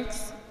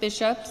 patriarchs,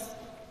 bishops,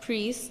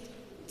 priests,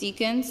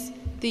 deacons,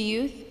 the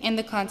youth, and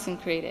the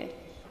consecrated,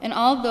 and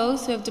all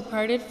those who have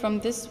departed from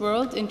this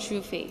world in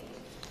true faith.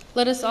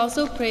 Let us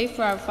also pray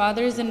for our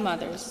fathers and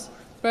mothers,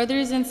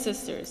 brothers and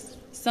sisters,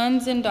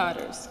 sons and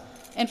daughters,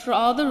 and for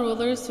all the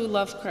rulers who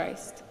love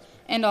Christ.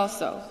 And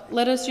also,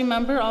 let us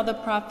remember all the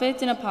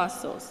prophets and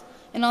apostles,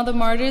 and all the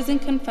martyrs and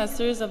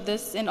confessors of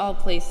this in all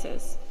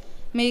places.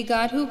 May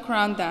God who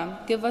crowned them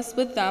give us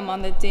with them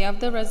on the day of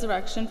the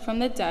resurrection from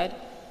the dead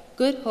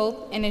good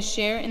hope and a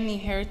share in the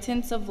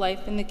inheritance of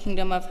life in the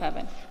kingdom of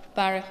heaven.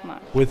 Baruch Ma.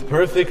 With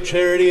perfect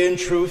charity and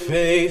true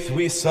faith,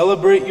 we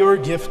celebrate your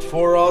gift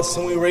for us,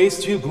 and we raise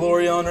to you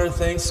glory, honor,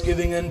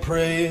 thanksgiving, and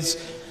praise,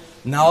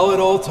 now at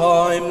all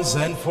times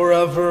and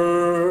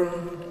forever.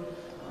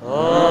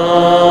 Amen.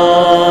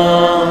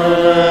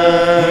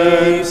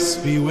 Peace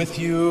be with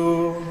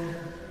you.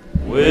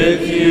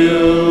 With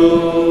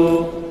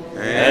you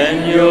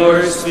and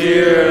your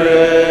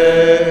spirit.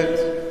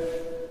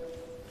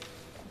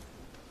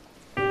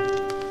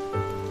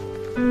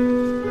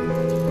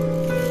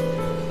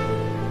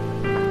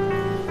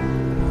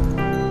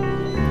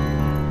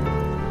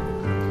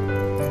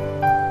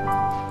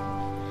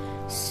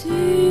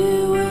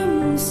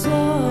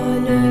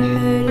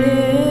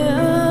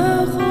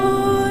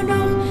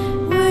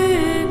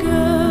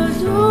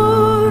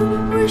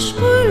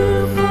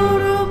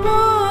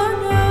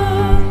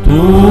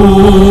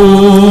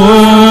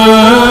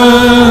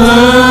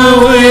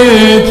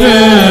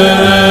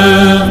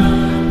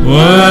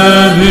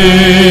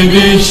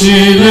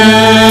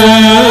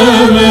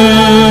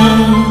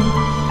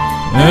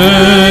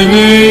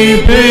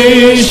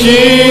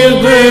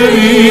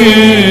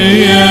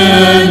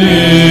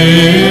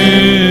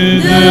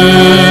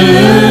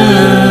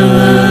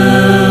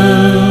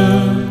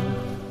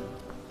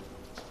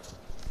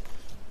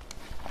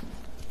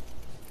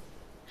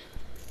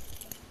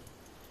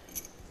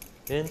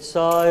 In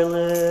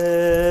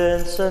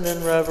silence and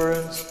in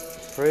reverence,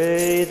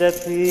 pray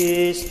that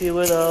peace be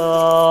with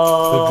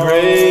us. The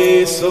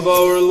grace of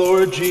our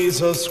Lord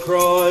Jesus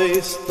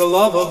Christ, the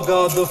love of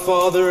God the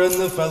Father, and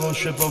the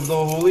fellowship of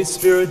the Holy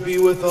Spirit be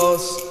with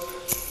us,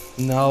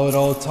 now at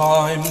all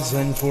times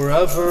and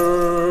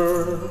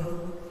forever.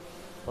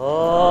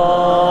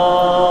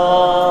 Amen.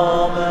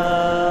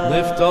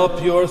 Lift up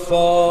your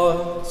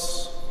thoughts.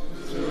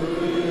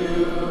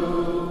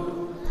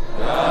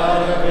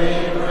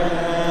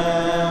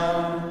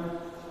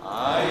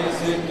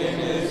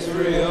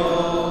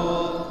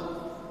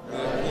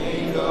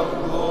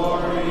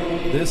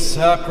 This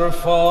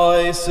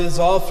sacrifice is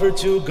offered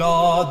to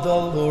God, the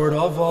Lord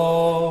of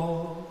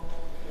all.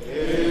 It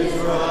is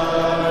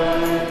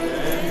right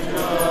and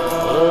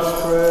just. Let us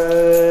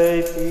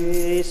pray,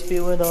 peace be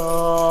with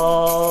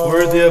us.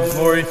 Worthy of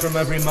glory from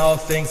every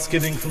mouth,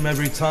 thanksgiving from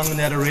every tongue, and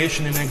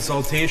adoration and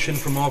exaltation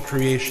from all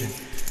creation,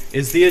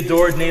 is the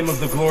adored name of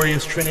the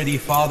glorious Trinity,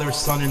 Father,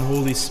 Son, and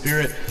Holy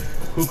Spirit,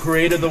 who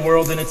created the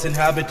world and its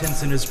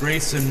inhabitants in his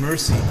grace and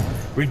mercy,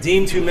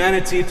 redeemed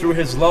humanity through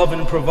his love,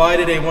 and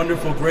provided a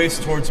wonderful grace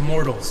towards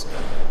mortals.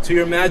 To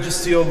your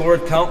majesty, O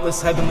Lord,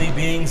 countless heavenly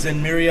beings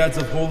and myriads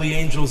of holy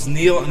angels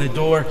kneel and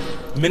adore.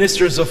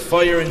 Ministers of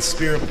fire and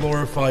spirit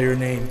glorify your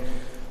name.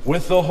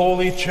 With the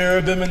holy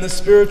cherubim and the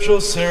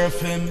spiritual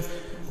seraphim,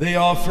 they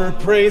offer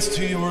praise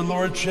to your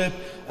lordship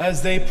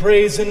as they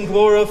praise and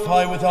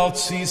glorify without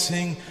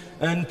ceasing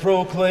and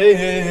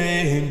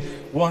proclaim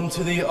one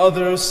to the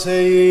other,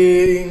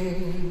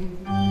 saying,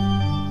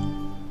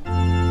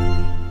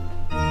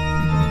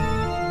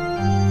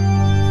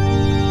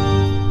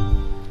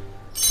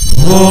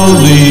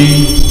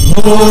 Holy,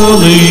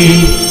 holy,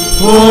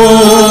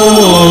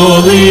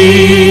 holy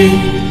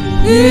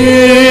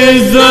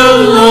is the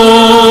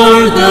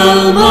Lord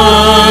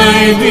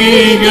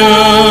Almighty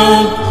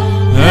God.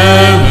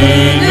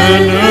 Heaven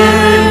and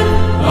earth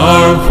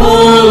are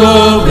full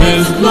of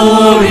His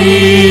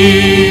glory.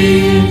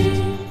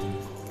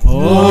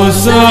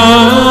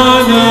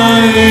 Hosanna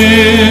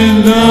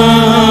in the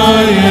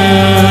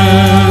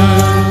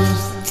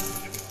highest.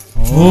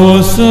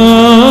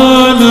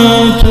 Hosanna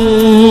to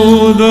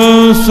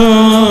the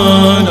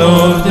Son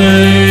of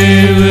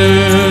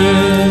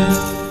David.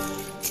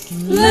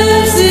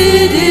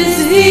 Blessed is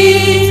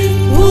He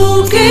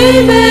who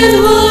came and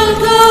will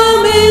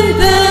come in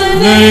the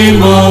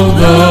Name of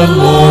the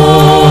Lord.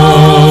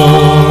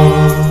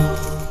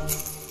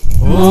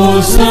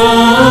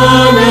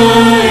 Hosanna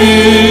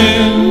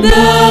in the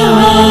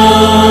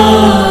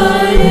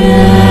highest.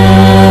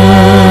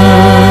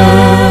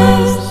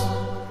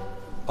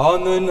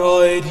 On the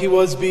night he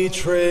was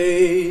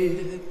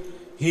betrayed,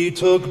 he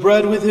took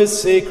bread with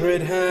his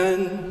sacred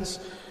hands,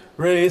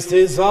 raised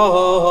his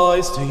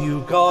eyes to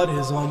you, God,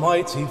 his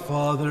almighty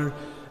Father,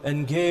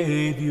 and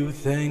gave you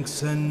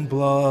thanks and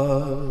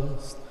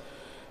blessed.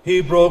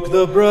 He broke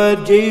the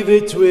bread, gave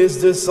it to his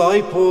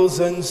disciples,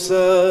 and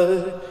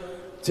said,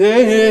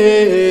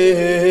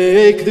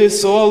 Take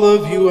this, all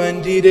of you,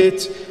 and eat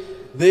it.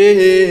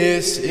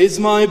 This is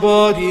my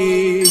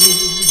body,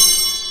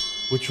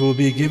 which will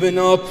be given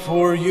up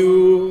for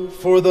you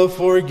for the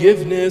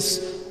forgiveness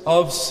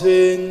of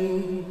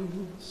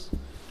sins.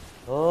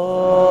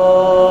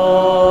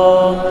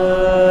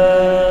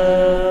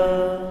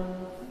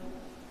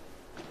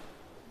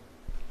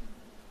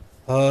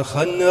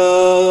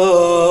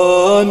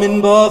 أخنا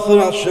من باطل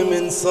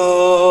عشم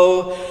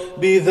صاو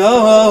بذا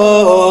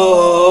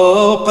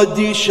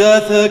قد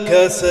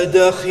شاثك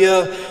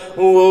سدخيا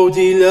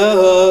وودي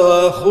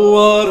لا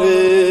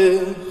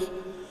خوارخ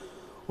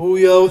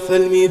ويوث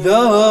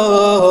المذا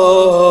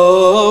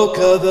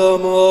كذا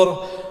مر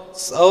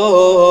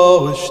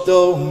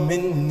صاوشتو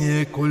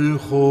مني كل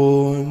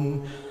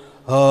خون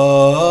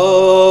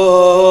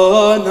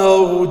أنا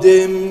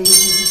ودم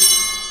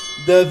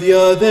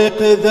دذيا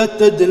ذيق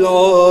ذات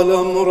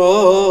العالم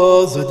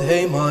رازد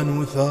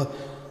هيمانوثا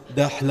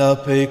دحلا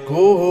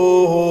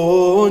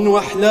بيكون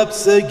وحلا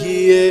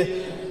بسقيه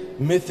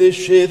مثل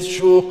شيث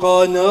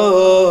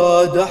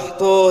شوقانا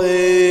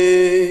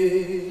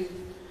دحطاهي.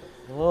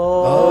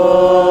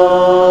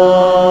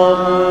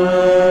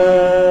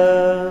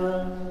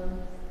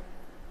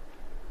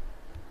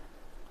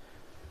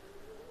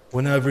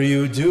 Whenever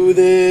you do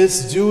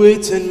this, do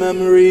it in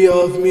memory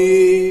of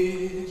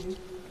me.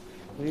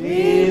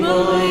 We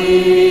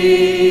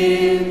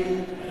believe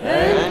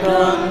and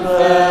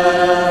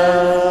confess.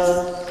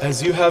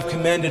 As you have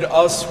commanded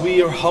us, we,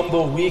 your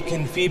humble, weak,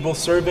 and feeble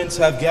servants,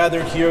 have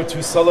gathered here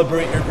to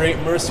celebrate your great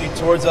mercy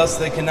towards us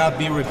that cannot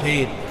be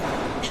repaid.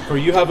 For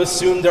you have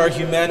assumed our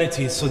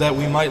humanity so that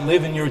we might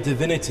live in your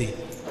divinity,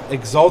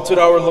 exalted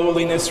our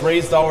lowliness,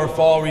 raised our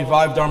fall,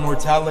 revived our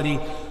mortality,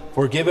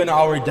 forgiven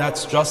our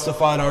debts,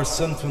 justified our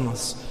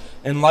sinfulness,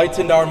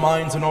 enlightened our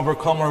minds, and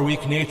overcome our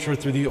weak nature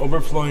through the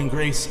overflowing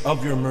grace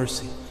of your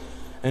mercy.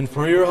 And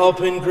for your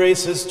help and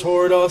graces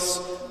toward us,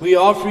 we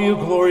offer you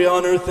glory,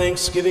 honor,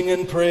 thanksgiving,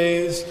 and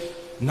praise,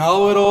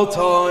 now at all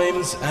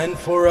times and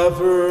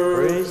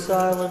forever. Pray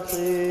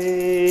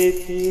silently,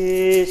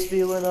 peace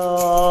be with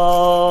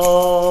us.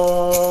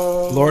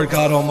 Lord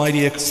God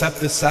Almighty, accept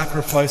this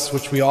sacrifice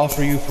which we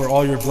offer you for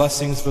all your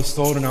blessings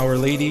bestowed on Our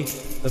Lady,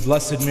 the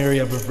Blessed Mary,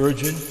 ever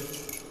Virgin,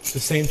 to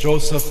Saint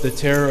Joseph, the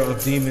terror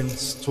of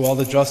demons, to all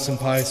the just and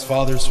pious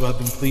fathers who have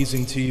been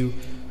pleasing to you,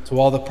 to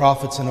all the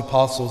prophets and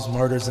apostles,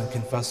 martyrs and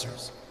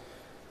confessors.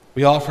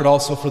 We offer it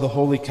also for the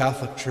Holy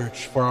Catholic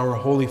Church, for our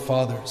holy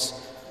fathers,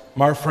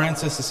 Mar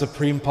Francis, the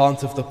Supreme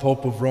Pontiff, the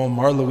Pope of Rome,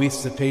 Mar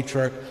Luis, the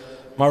Patriarch,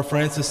 Mar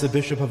Francis, the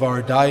Bishop of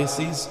our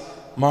diocese,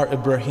 Mar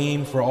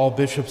Ibrahim, for all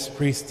bishops,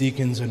 priests,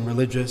 deacons, and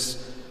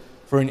religious,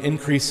 for an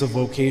increase of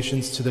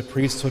vocations to the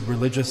priesthood,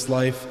 religious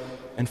life,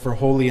 and for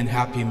holy and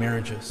happy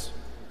marriages.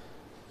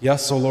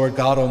 Yes, O Lord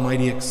God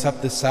Almighty,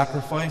 accept this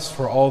sacrifice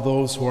for all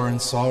those who are in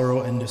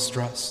sorrow and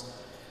distress,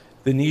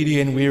 the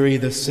needy and weary,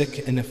 the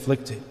sick and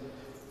afflicted,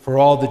 for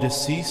all the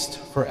deceased,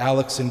 for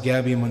Alex and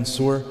Gabby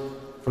Mansour,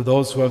 for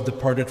those who have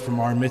departed from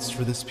our midst,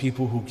 for this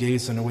people who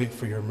gaze and await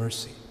for your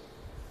mercy.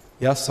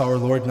 Yes, our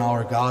Lord and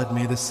our God,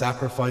 may this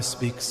sacrifice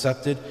be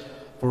accepted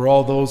for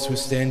all those who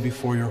stand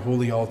before your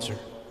holy altar.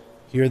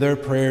 Hear their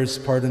prayers,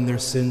 pardon their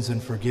sins,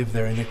 and forgive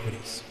their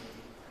iniquities.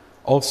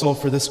 Also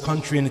for this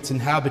country and its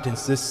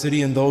inhabitants, this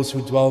city and those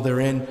who dwell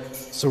therein,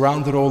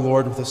 surround it, O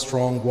Lord, with a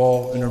strong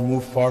wall, and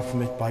remove far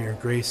from it by your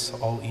grace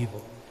all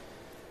evil.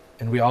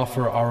 And we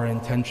offer our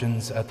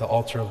intentions at the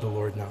altar of the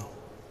Lord now.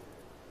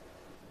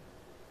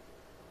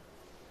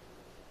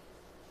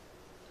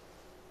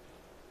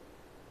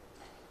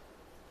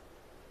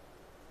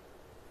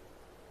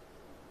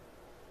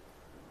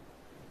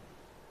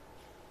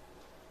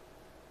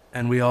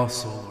 And we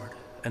also, Lord,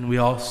 and we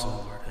also,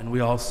 Lord, and we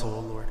also,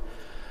 O Lord,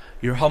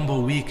 your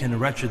humble, weak, and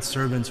wretched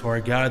servants who are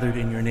gathered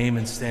in your name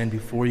and stand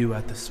before you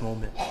at this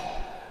moment.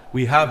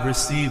 We have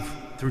received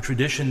through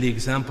tradition the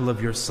example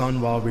of your Son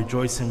while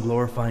rejoicing,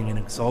 glorifying, and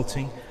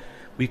exalting.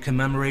 We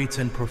commemorate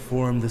and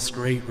perform this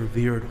great,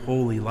 revered,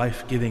 holy,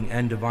 life-giving,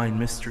 and divine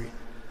mystery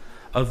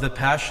of the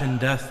passion,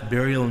 death,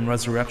 burial, and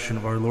resurrection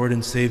of our Lord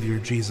and Savior,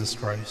 Jesus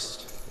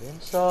Christ.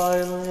 In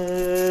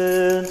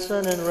silence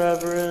and in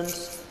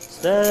reverence,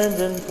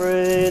 stand and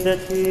pray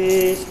that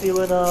peace be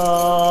with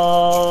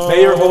us.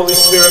 May your Holy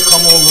Spirit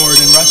come, O Lord,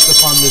 and rest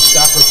upon this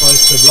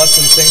sacrifice to bless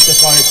and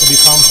sanctify it, to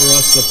become for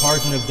us the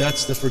pardon of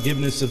debts, the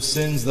forgiveness of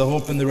sins, the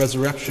hope and the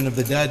resurrection of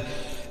the dead,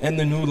 and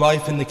the new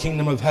life in the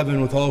kingdom of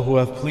heaven with all who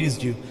have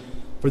pleased you.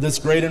 For this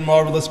great and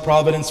marvelous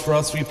providence for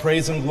us, we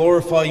praise and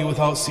glorify you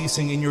without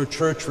ceasing in your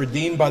church,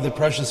 redeemed by the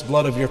precious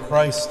blood of your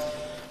Christ.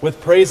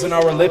 With praise in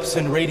our lips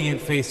and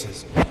radiant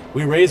faces,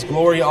 we raise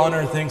glory,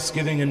 honor,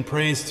 thanksgiving, and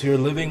praise to your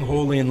living,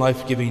 holy, and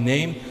life-giving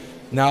name,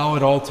 now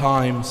at all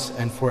times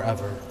and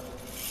forever.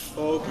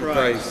 O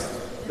Christ,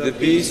 the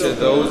peace of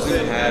those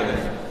in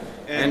heaven,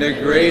 and the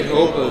great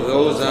hope of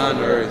those on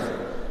earth,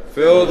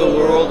 fill the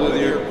world with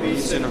your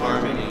peace and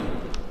harmony.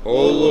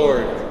 O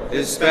Lord,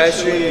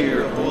 especially in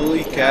your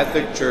holy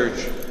Catholic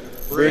Church,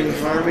 bring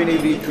harmony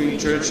between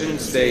church and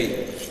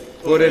state,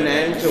 put an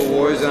end to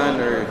wars on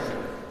earth,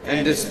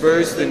 and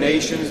disperse the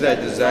nations that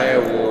desire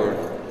war,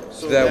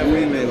 so that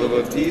we may live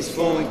a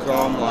peaceful and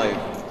calm life,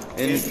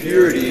 in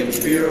purity and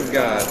fear of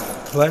God.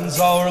 Cleanse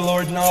our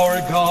Lord and our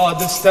God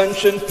the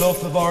stench and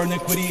filth of our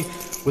iniquity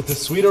with the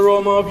sweet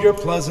aroma of your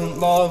pleasant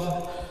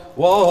love.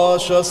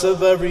 Wash us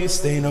of every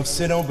stain of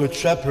sin, O Good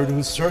Shepherd,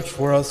 who searched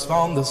for us,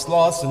 found us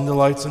lost, and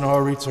delights in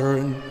our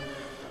return.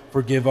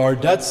 Forgive our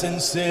debts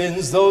and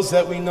sins, those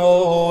that we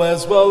know,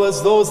 as well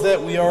as those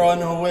that we are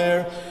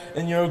unaware,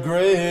 in your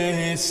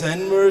grace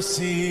and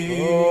mercy.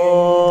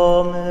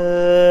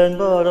 Amen.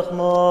 Baruch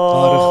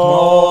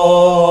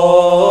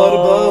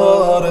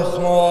Baruch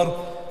Mor,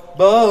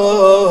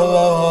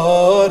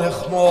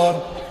 Baruch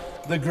Mor.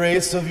 The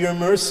grace of your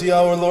mercy,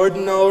 our Lord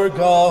and our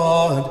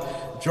God,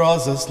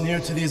 draws us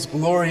near to these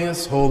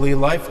glorious, holy,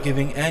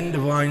 life-giving, and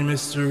divine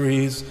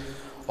mysteries,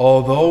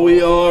 although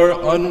we are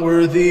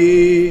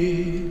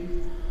unworthy.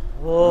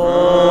 Amen.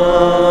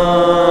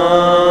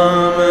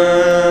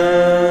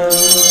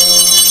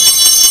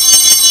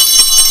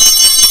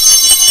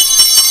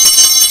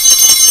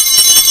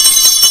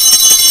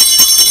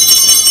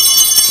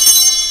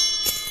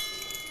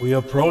 We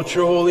approach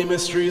your holy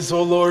mysteries,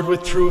 O Lord,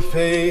 with true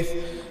faith.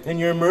 In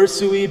your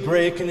mercy we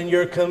break, and in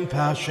your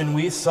compassion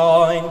we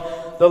sign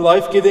the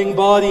life-giving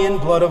body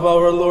and blood of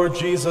our Lord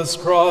Jesus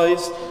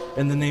Christ.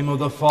 In the name of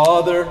the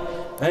Father,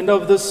 and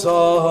of the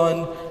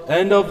Son,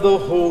 and of the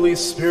Holy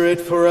Spirit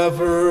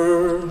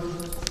forever. Amen.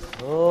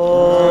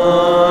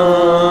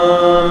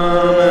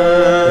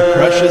 The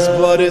precious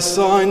blood is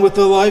signed with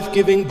the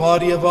life-giving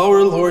body of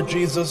our Lord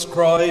Jesus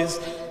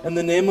Christ. In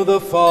the name of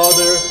the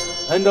Father,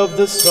 and of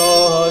the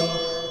Son,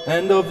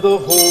 and of the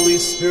Holy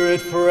Spirit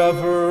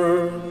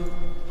forever.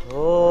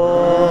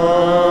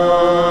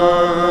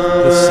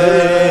 The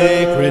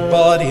sacred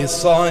body is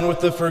signed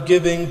with the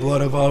forgiving blood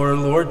of our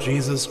Lord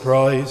Jesus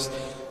Christ.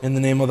 In the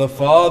name of the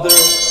Father,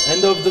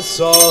 and of the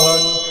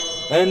Son,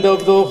 and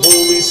of the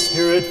Holy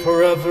Spirit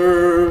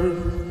forever.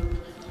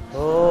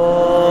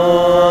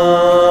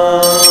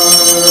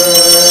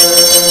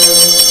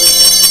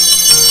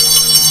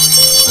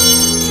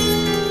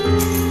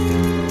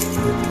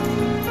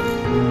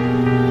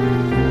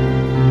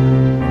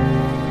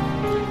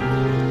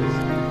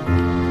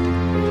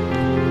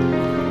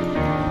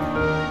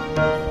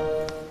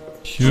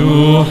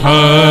 شو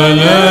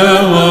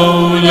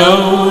حلاوة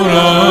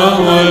ولورا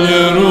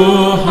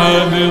والروح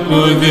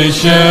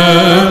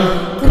بقدشة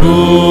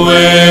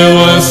كوي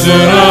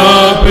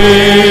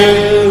وسرابي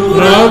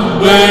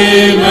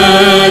ربي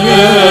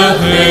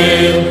ملاخي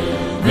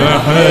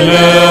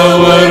محلا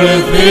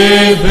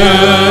ورثيثة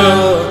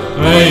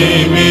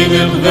غيمين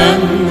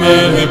بذنب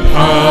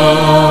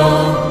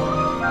البحار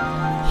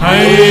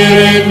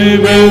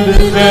حير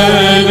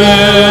بدخلا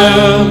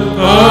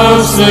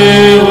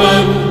قاصي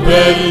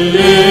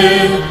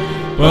ومبلل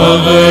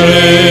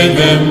بغرد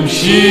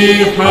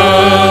مشيحة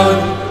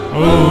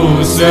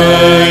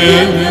عوسى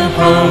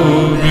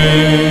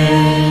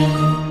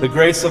The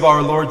grace of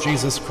our Lord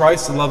Jesus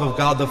Christ, the love of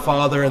God the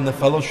Father, and the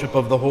fellowship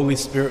of the Holy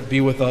Spirit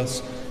be with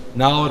us,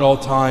 now at all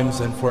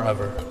times and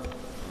forever.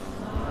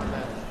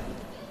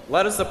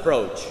 Let us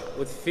approach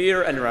with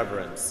fear and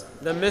reverence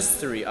the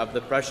mystery of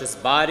the precious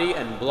body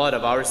and blood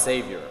of our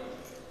Savior.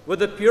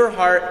 With a pure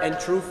heart and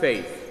true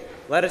faith,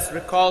 let us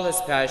recall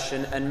his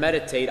passion and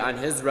meditate on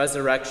his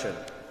resurrection.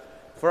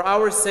 For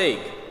our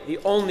sake, the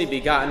only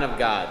begotten of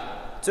God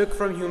took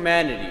from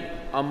humanity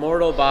a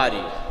mortal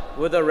body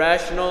with a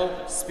rational,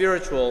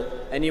 spiritual,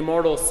 and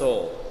immortal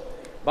soul.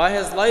 By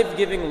his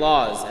life-giving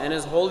laws and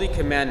his holy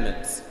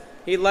commandments,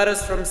 he led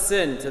us from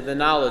sin to the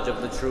knowledge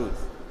of the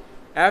truth.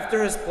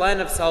 After his plan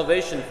of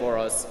salvation for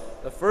us,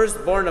 the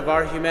firstborn of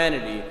our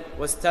humanity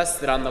was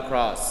tested on the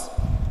cross.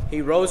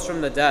 He rose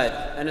from the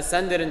dead and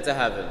ascended into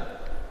heaven.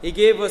 He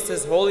gave us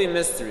his holy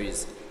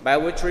mysteries, by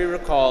which we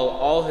recall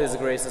all his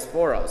graces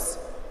for us.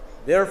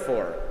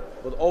 Therefore,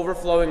 with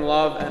overflowing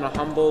love and a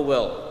humble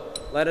will,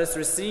 let us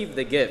receive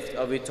the gift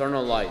of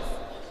eternal life.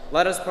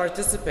 Let us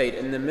participate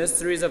in the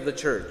mysteries of the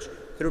Church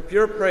through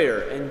pure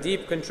prayer and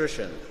deep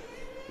contrition.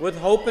 With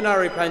hope in our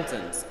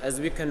repentance,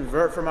 as we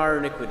convert from our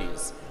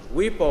iniquities,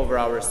 weep over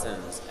our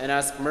sins, and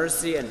ask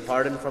mercy and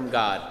pardon from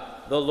God,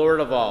 the Lord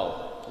of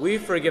all. We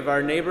forgive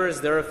our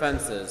neighbors their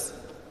offenses.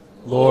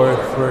 Lord,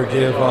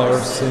 forgive our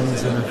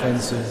sins and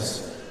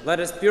offenses. Let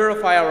us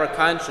purify our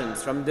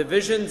conscience from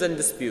divisions and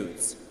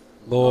disputes.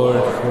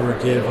 Lord,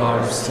 forgive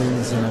our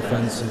sins and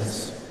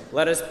offenses.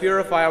 Let us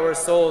purify our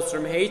souls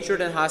from hatred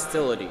and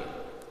hostility.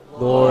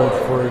 Lord,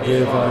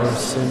 forgive our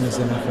sins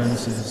and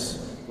offenses.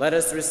 Let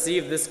us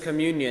receive this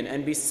communion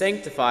and be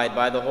sanctified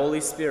by the Holy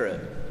Spirit.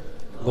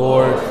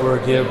 Lord,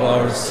 forgive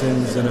our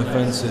sins and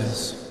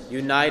offenses.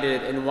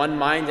 United in one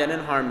mind and in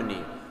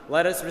harmony,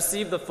 let us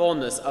receive the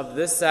fullness of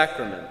this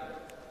sacrament.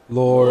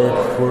 Lord,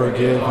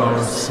 forgive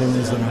our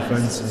sins and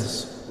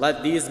offenses.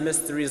 Let these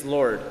mysteries,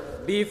 Lord,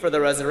 be for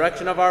the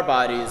resurrection of our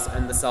bodies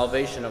and the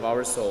salvation of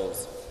our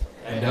souls.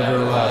 And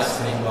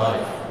everlasting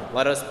life.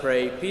 Let us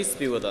pray. Peace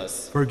be with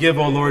us. Forgive,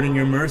 O Lord, in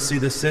your mercy,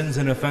 the sins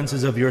and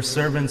offenses of your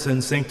servants,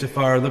 and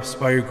sanctify our lips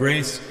by your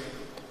grace.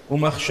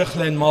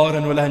 ومخشخلن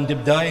مارن ولهن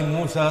دبداي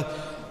موثا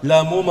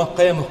لا مو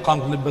مقيم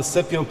قنقلب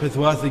بالسبيا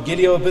وبثواث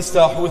جليا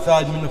وبستا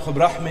حوثا من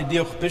خبرحمة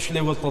ديوخ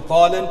بشلي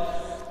والتطالن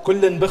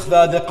كلن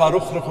بخذا دقا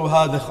رخرخ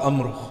وهذخ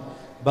أمرخ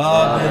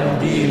بابن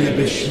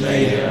ديل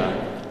بشمية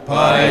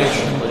بايش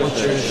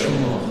مقشر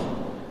شموخ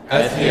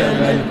أثيا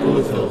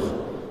ملكوثخ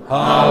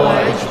هاو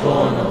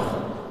عجبونخ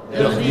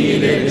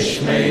دخديل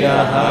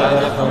بشمية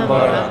هذا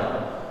خنبرة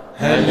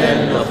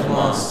هلن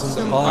نخمص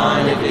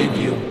سمقان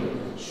الإديو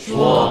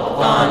شوق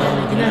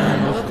طانا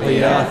مقنان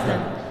وخطياثا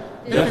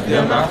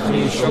دخدم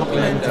عقلي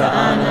شقلا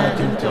تآنا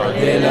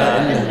تمتعديلا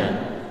إلنا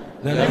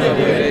لنا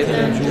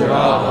بيتم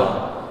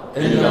جرابا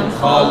إلا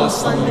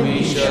مخالصا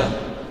وميشا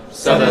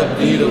سبب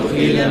ديلو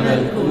خيلة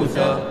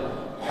ملكوثة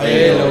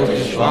حيلة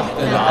وتشرحت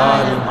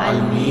العالم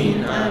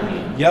عالمين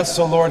آمين. Yes,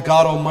 O Lord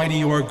God Almighty,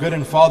 you are good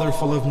and Father,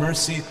 full of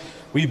mercy.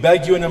 We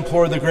beg you and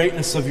implore the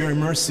greatness of your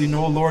mercy.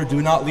 No, Lord,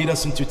 do not lead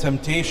us into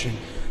temptation,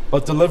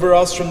 but deliver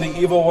us from the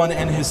evil one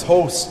and his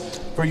hosts.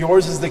 For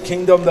yours is the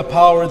kingdom, the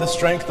power, the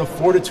strength, the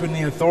fortitude, and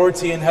the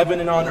authority in heaven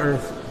and on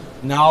earth,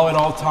 now at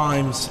all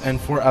times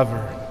and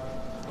forever.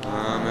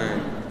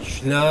 Amen.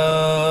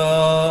 Shalom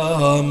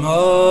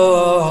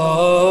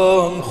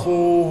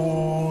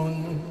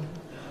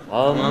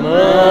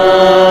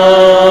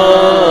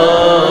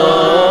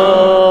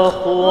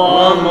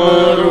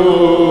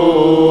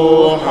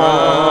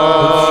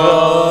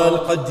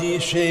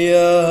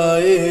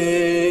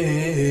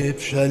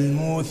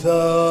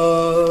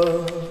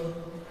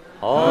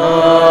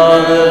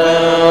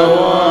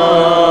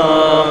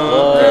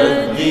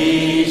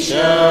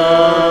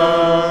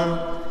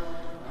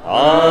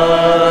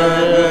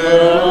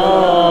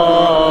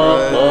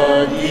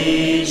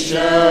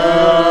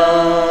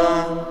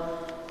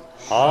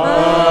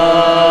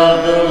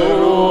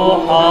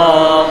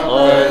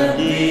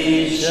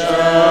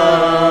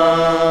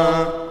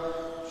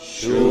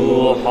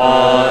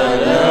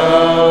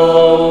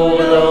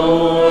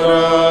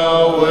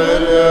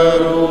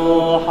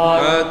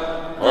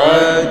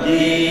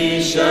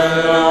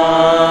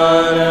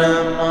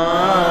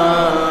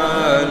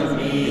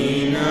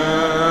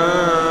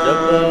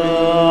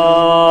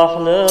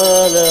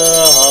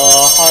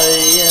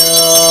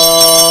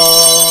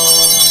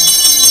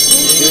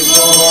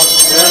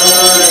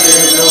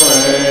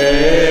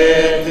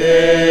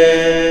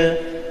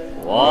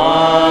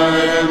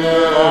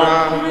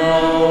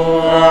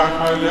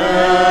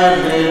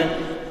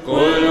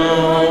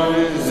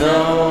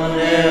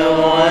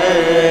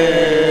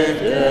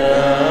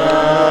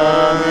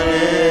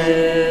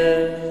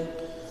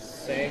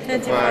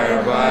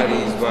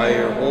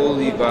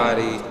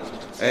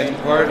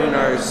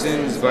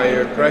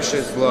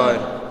precious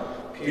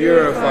blood,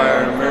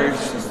 purify our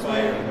mercies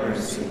by your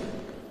mercy.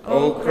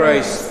 O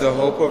Christ, the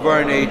hope of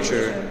our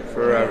nature,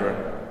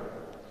 forever.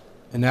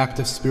 An act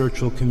of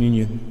spiritual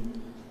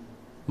communion.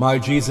 My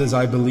Jesus,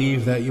 I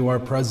believe that you are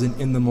present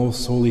in the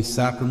most holy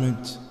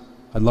sacrament.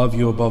 I love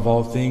you above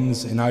all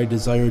things, and I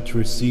desire to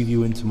receive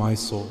you into my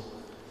soul.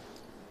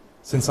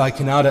 Since I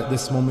cannot at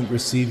this moment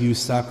receive you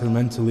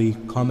sacramentally,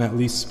 come at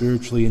least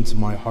spiritually into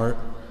my heart.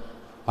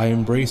 I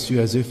embrace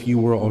you as if you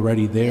were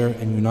already there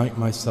and unite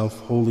myself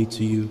wholly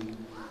to you.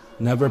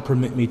 Never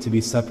permit me to be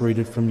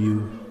separated from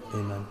you.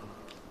 Amen.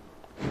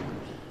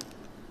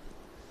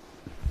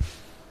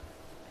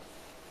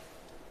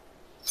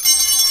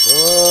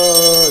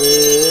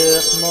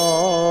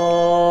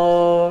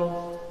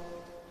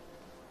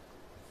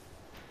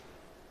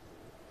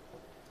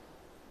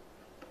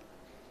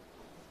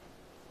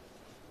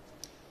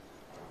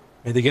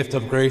 May the gift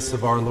of grace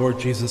of our Lord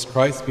Jesus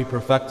Christ be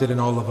perfected in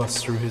all of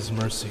us through his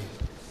mercy.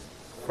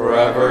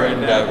 Forever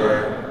and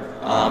ever.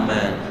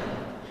 Amen.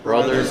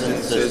 Brothers and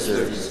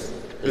sisters,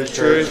 the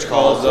Church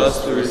calls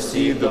us to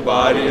receive the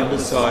body of the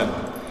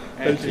Son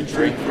and to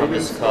drink from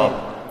his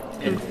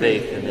cup in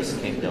faith in his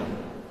kingdom.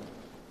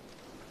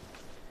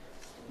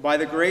 By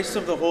the grace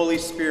of the Holy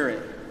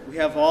Spirit, we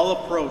have all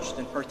approached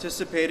and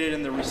participated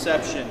in the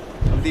reception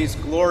of these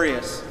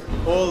glorious,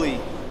 holy,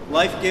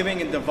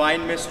 life-giving, and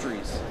divine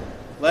mysteries.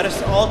 Let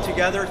us all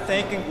together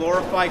thank and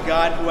glorify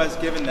God who has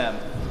given them.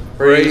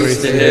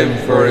 Praise to him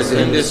for his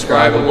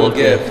indescribable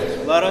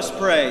gift. Let us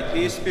pray.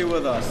 Peace be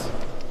with us.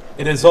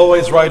 It is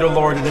always right, O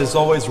Lord, it is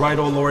always right,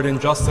 O Lord, and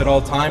just at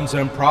all times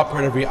and proper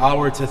at every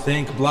hour to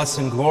thank, bless,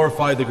 and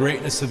glorify the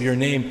greatness of your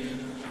name.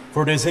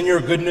 For it is in your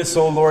goodness,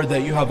 O Lord,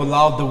 that you have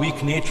allowed the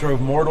weak nature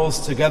of mortals,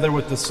 together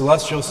with the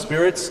celestial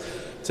spirits,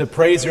 to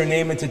praise your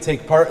name and to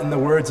take part in the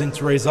words and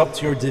to raise up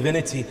to your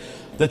divinity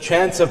the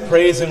chants of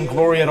praise and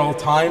glory at all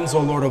times,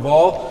 O Lord of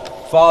all,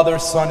 Father,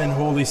 Son, and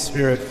Holy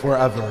Spirit,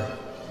 forever.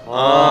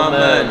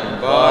 Amen.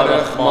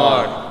 Baruch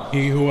Mar.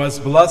 He who has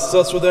blessed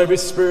us with every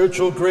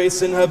spiritual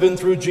grace in heaven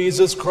through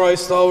Jesus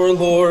Christ our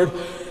Lord,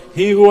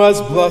 he who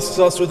has blessed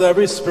us with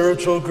every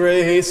spiritual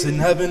grace in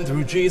heaven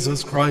through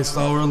Jesus Christ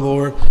our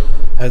Lord,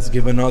 has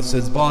given us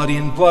his body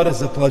and blood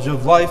as a pledge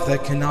of life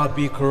that cannot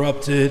be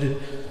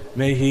corrupted.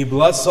 May he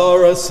bless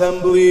our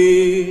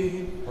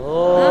assembly.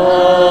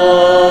 Amen.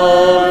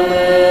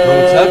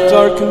 Protect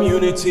our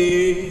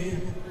community.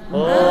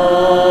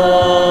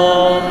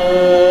 Amen.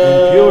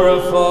 And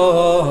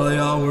purify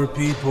our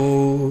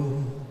people.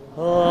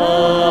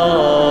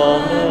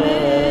 Amen.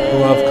 Who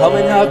have come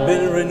and have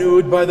been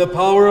renewed by the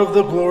power of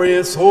the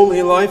glorious,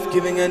 holy,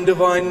 life-giving, and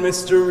divine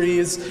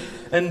mysteries,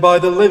 and by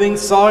the living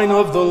sign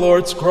of the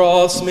Lord's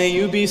cross, may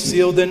you be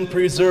sealed and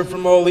preserved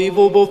from all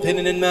evil, both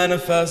hidden and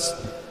manifest,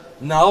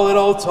 now at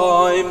all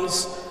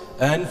times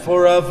and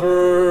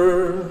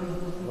forever.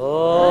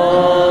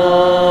 Amen.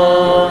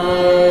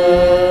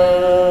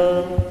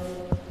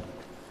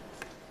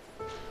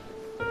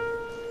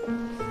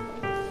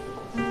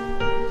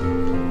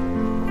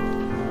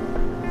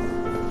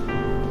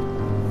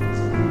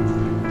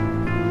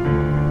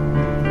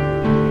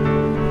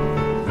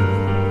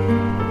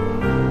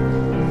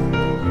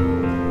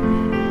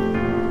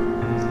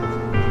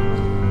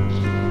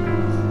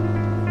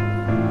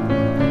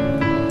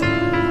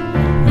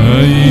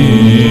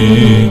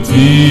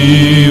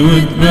 هيتي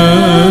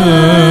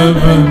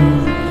وتبابا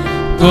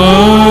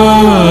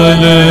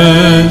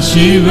طالت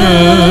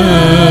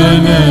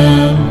شبانا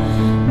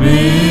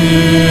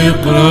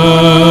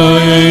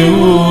بقراي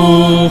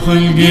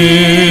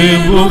وخلقي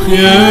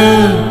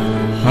بخيا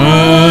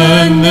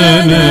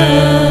حننا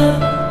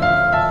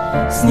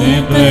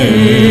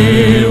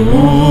سنقي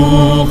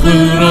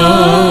وخل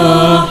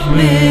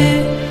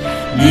رحمي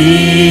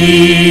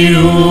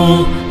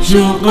ليو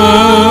شقانا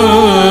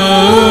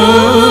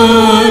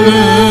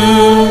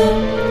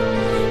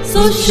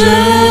صوت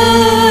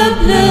شاب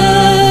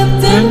لم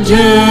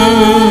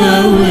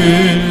تنجاوي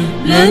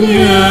لن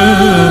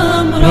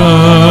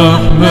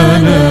يمرح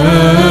منا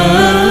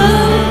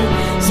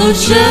صوت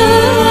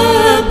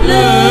شاب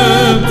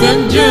لم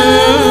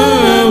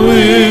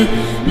تنجاوي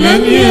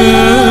لن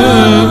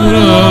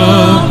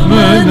يمرح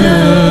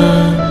منا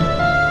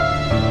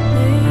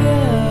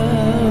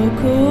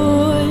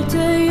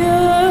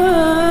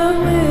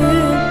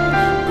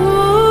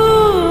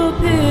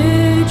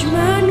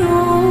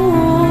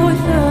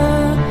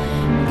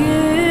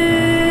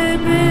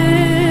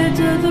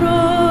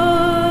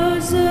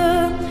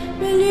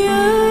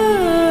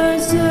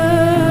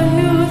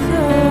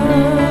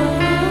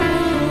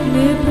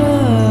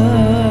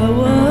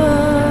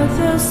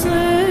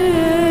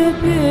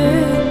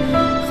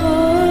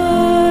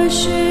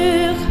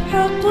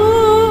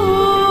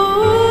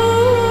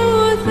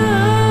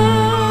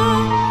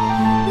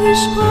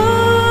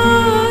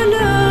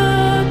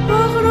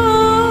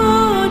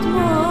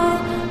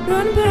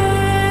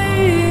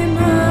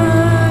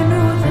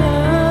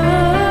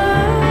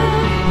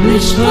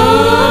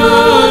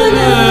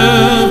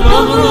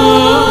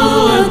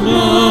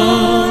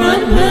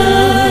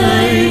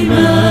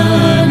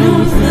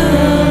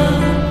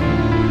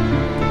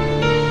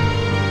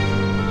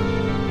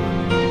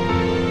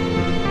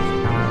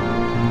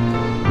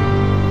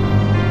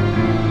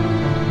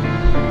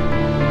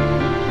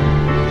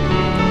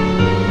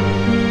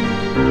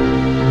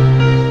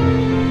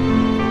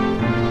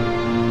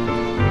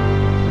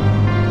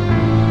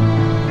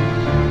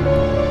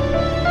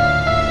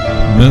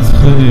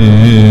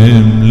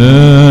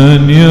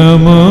خيملان يا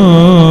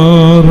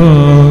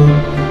مارا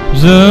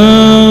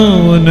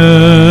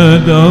زاونا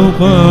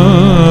دوقانا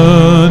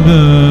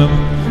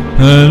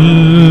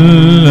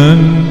هلا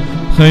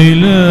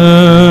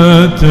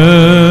خيلات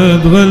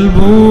تدغل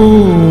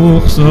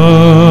بوخساطانا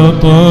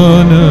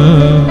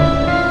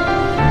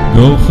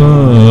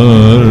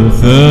جوخر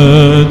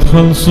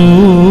تدخل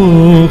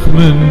صوخ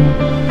من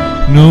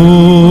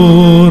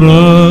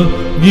نورا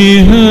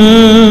جهانا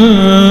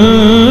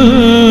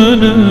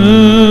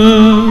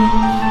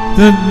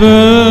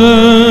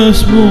تتبع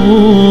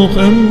مسموق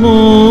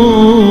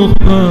أموق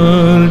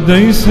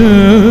برديس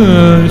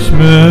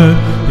أشمال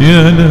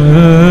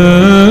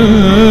ينال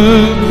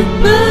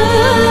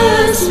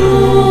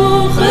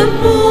مسموق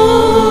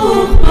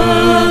أموق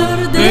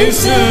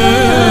برديس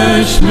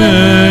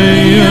أشمال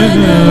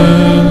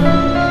ينال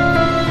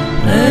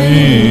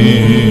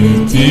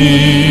أيتي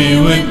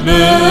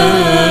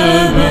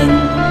وتبابا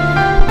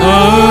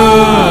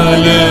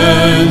على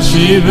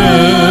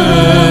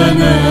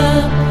شبانا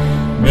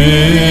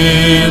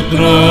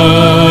مطراي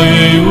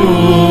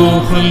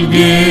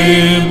وخلقي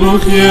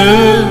بخيا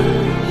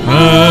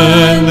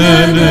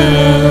حنانا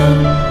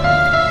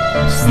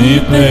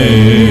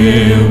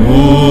سنيقي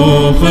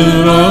وخل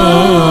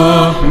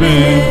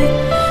رحمة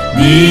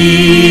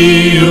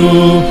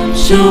ديو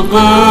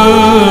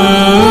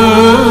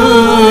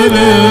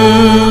شقانا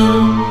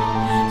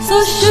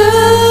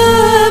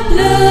صشب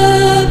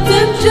لب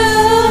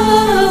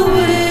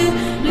تمجاوي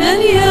لن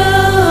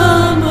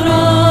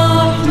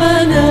يمرح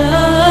منا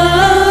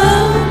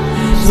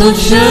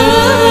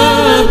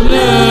صشب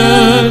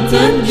لب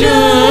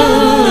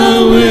تمجاوي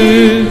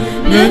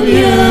لن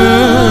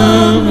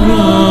يمرح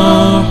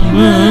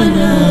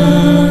منا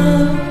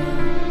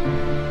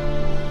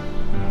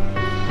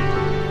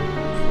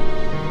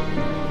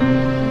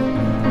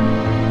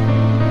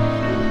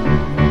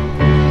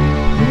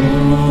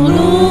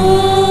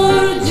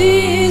Lord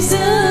Jesus,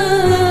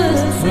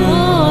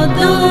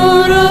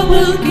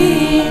 adorable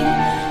King,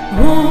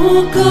 who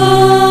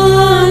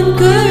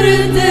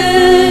conquered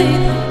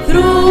death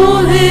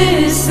through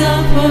his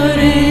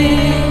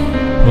suffering.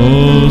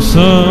 O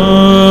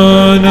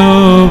Son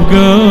of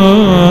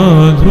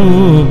God, who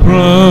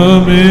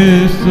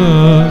promised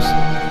us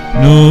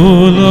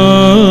new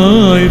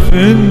life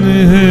in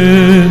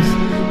His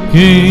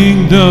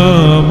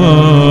kingdom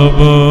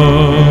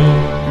above.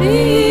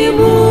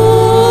 Remove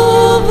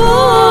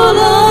all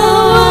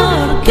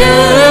our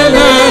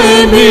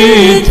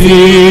Calamities,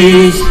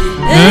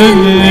 and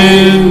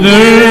in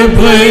their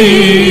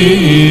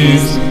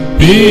place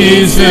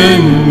peace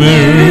and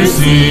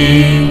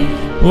mercy.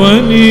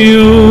 When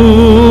you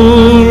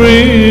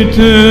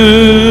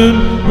return,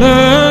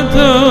 let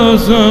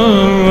us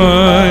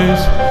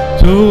arise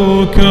to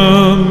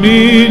come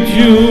meet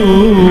you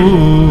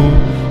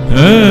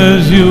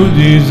as you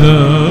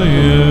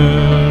desire.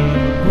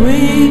 We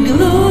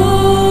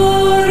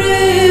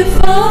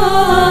glorify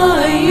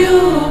you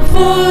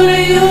for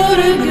your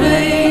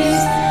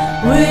grace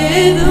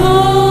with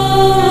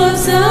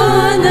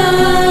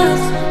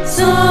hosannas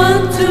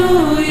sung to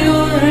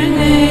your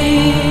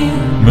name.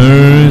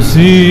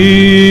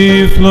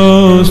 Mercy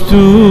flows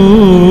to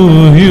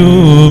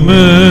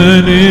humanity.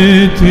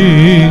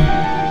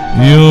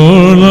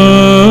 Your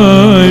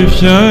life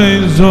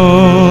shines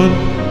on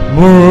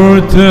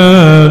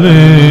mortality.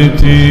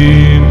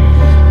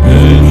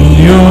 And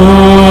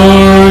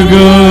your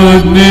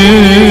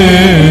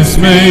goodness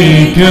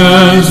make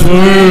us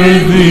worthy